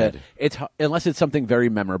hard of your to. head. Unless it's something very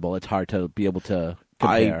memorable, it's hard to be able to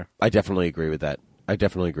compare. I definitely agree with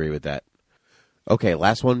that. Okay,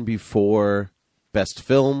 last one before best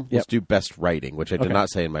film. Yep. Let's do best writing, which I did Okay. not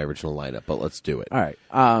say in my original lineup, but let's do it. All right.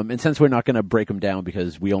 And since we're not going to break them down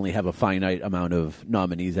because we only have a finite amount of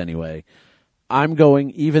nominees anyway, I'm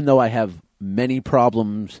going, even though I have many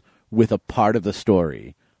problems with a part of the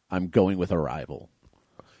story, I'm going with Arrival.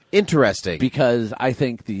 Interesting. Because I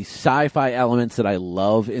think the sci-fi elements that I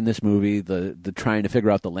love in this movie, the trying to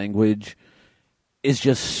figure out the language, is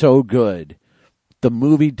just so good. The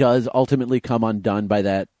movie does ultimately come undone by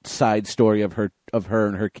that side story of her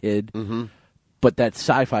and her kid. Mm-hmm. But that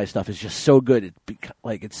sci-fi stuff is just so good.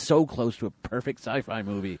 It's so close to a perfect sci-fi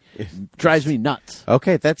movie. It drives me nuts.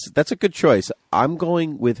 Okay, that's a good choice. I'm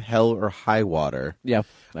going with Hell or High Water. Yeah.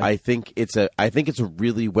 I think it's a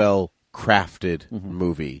really well crafted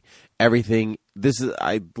movie.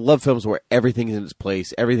 I love films where everything is in its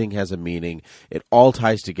place, everything has a meaning, it all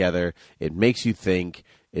ties together, it makes you think,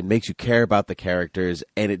 it makes you care about the characters,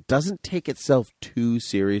 and it doesn't take itself too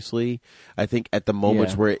seriously. I think at the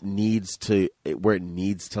moments where it needs to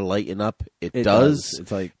lighten up, it does.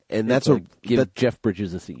 It's like, and it's that's give Jeff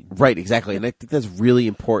Bridges a scene. Right, exactly. And I think that's really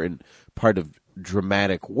important part of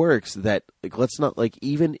dramatic works, that let's not,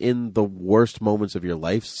 even in the worst moments of your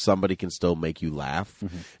life, somebody can still make you laugh.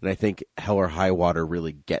 Mm-hmm. And I think Hell or High Water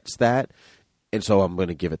really gets that. And so I'm going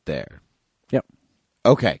to give it there. Yep.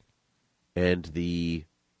 Okay. And the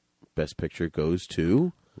best picture goes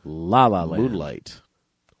to La La Land. Moonlight.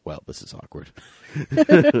 Well, this is awkward.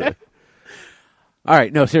 All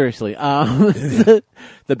right, no, seriously. The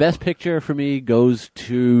best picture for me goes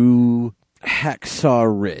to Hacksaw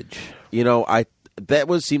Ridge.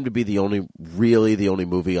 That seemed to be the only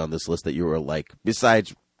movie on this list that you were like,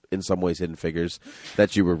 besides in some ways Hidden Figures,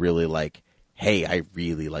 that you were really like, hey, I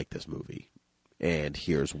really like this movie, and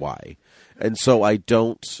here's why. And so I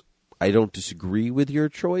don't disagree with your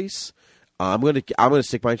choice. I'm gonna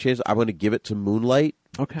stick my chance. I'm gonna give it to Moonlight,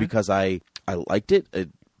 okay, because I liked it.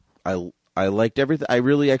 I liked everything. I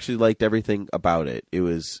really actually liked everything about it. It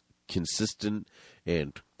was consistent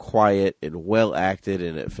and quiet and well acted,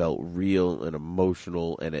 and it felt real and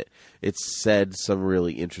emotional, and it said some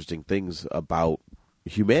really interesting things about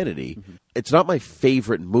humanity. Mm-hmm. It's not my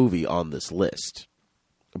favorite movie on this list,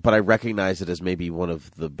 but I recognize it as maybe one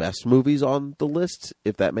of the best movies on the list,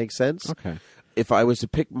 if that makes sense. Okay. If I was to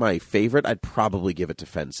pick my favorite, I'd probably give it to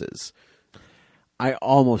Fences. I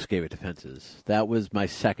almost gave it to Fences. That was my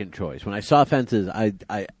second choice. When I saw Fences,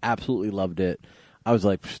 I absolutely loved it. I was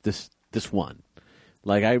like, this won.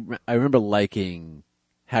 Like, I remember liking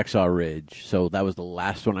Hacksaw Ridge, so that was the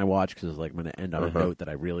last one I watched because I was like, I'm going to end on a note that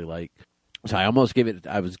I really like. So I almost gave it.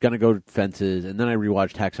 I was going to go to Fences, and then I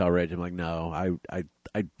rewatched Hacksaw Ridge. I'm like, no,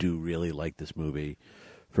 I do really like this movie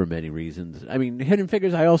for many reasons. I mean, Hidden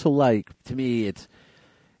Figures I also like. To me, it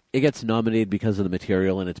gets nominated because of the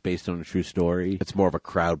material, and it's based on a true story. It's more of a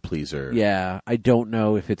crowd pleaser. Yeah, I don't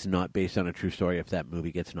know if it's not based on a true story if that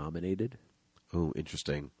movie gets nominated. Oh,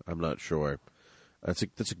 interesting. I'm not sure. That's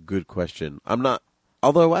a good question. I'm not.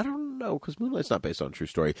 Although I don't know, because Moonlight's not based on a true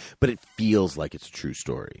story, but it feels like it's a true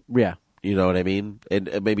story. Yeah. You know what I mean? And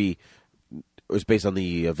maybe it was based on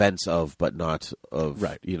the events of, but not of,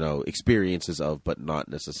 right. Experiences of, but not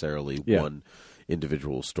necessarily one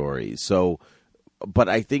individual story. So, but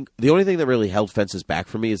I think the only thing that really held Fences back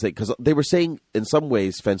for me is that, because they were saying, in some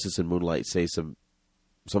ways, Fences and Moonlight say some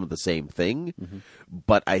of the same thing,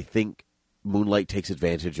 but I think Moonlight takes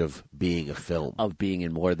advantage of being a film. Of being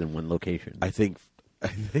in more than one location. I think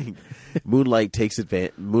Moonlight takes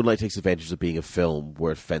advantage of being a film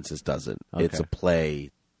where Fences doesn't. Okay. It's a play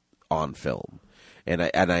on film, and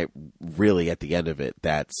I really, at the end of it,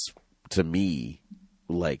 that's, to me,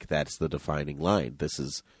 like, that's the defining line. This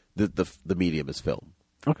is the medium is film.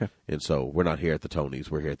 Okay. And so we're not here at the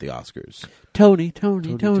Tonys, we're here at the Oscars. Tony.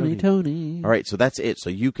 All right, so that's it.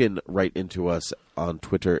 So you can write into us on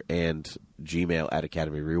Twitter and Gmail at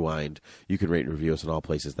Academy Rewind. You can rate and review us on all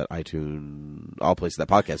places that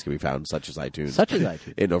podcasts can be found, such as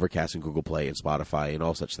iTunes. And Overcast and Google Play and Spotify and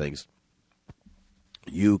all such things.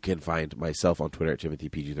 You can find myself on Twitter at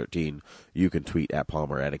TimothyPG13. You can tweet at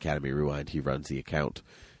Palmer at Academy Rewind. He runs the account.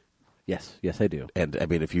 Yes, I do. And, I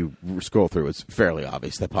mean, if you scroll through, it's fairly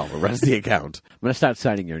obvious that Palmer runs the account. I'm going to start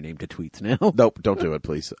signing your name to tweets now. Nope, don't do it,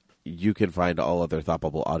 please. You can find all other Thought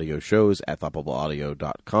Bubble Audio shows at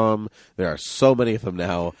thoughtbubbleaudio.com. There are so many of them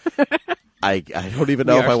now. I don't even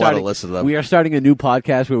know if I want to listen to them. We are starting a new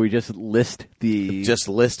podcast where we just list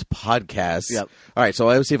podcasts. Yep. All right, so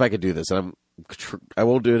let me see if I can do this. And I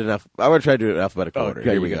won't do it enough. I'm going to try to do it in alphabetical order.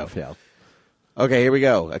 Here we go. Yeah. Okay, here we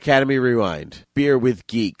go. Academy Rewind. Beer with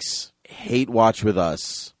Geeks. Hate Watch with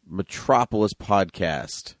Us. Metropolis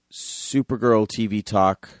Podcast. Supergirl TV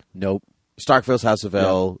Talk. Nope. Starkville's House of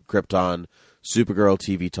L. Krypton. Supergirl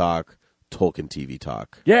TV talk, Tolkien TV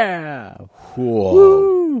talk. Yeah. Whoa.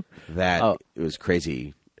 Woo! That it was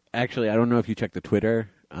crazy. Actually, I don't know if you checked the Twitter.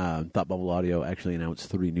 Thought Bubble Audio actually announced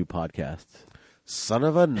 3 new podcasts. Son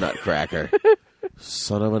of a nutcracker.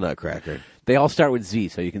 Son of a nutcracker. They all start with Z,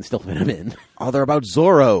 so you can still fit them in. Oh, they're about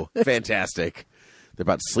Zorro. Fantastic. They're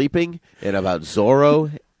about sleeping and about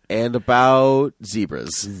Zorro and about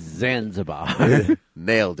zebras. Zanzibar.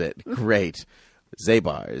 Nailed it. Great.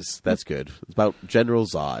 Zabars. That's good. It's about General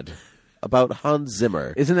Zod. About Hans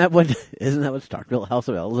Zimmer. Isn't that what Starkville House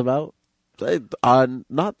of L is about?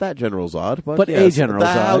 Not that General Zod, but a General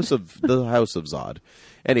Zod. Zod. The House of Zod.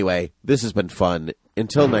 Anyway, this has been fun.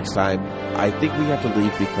 Until next time, I think we have to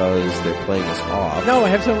leave because they're playing us off. No, I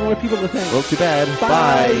have some more people to thank. Well, too bad.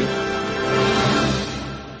 Bye. Bye.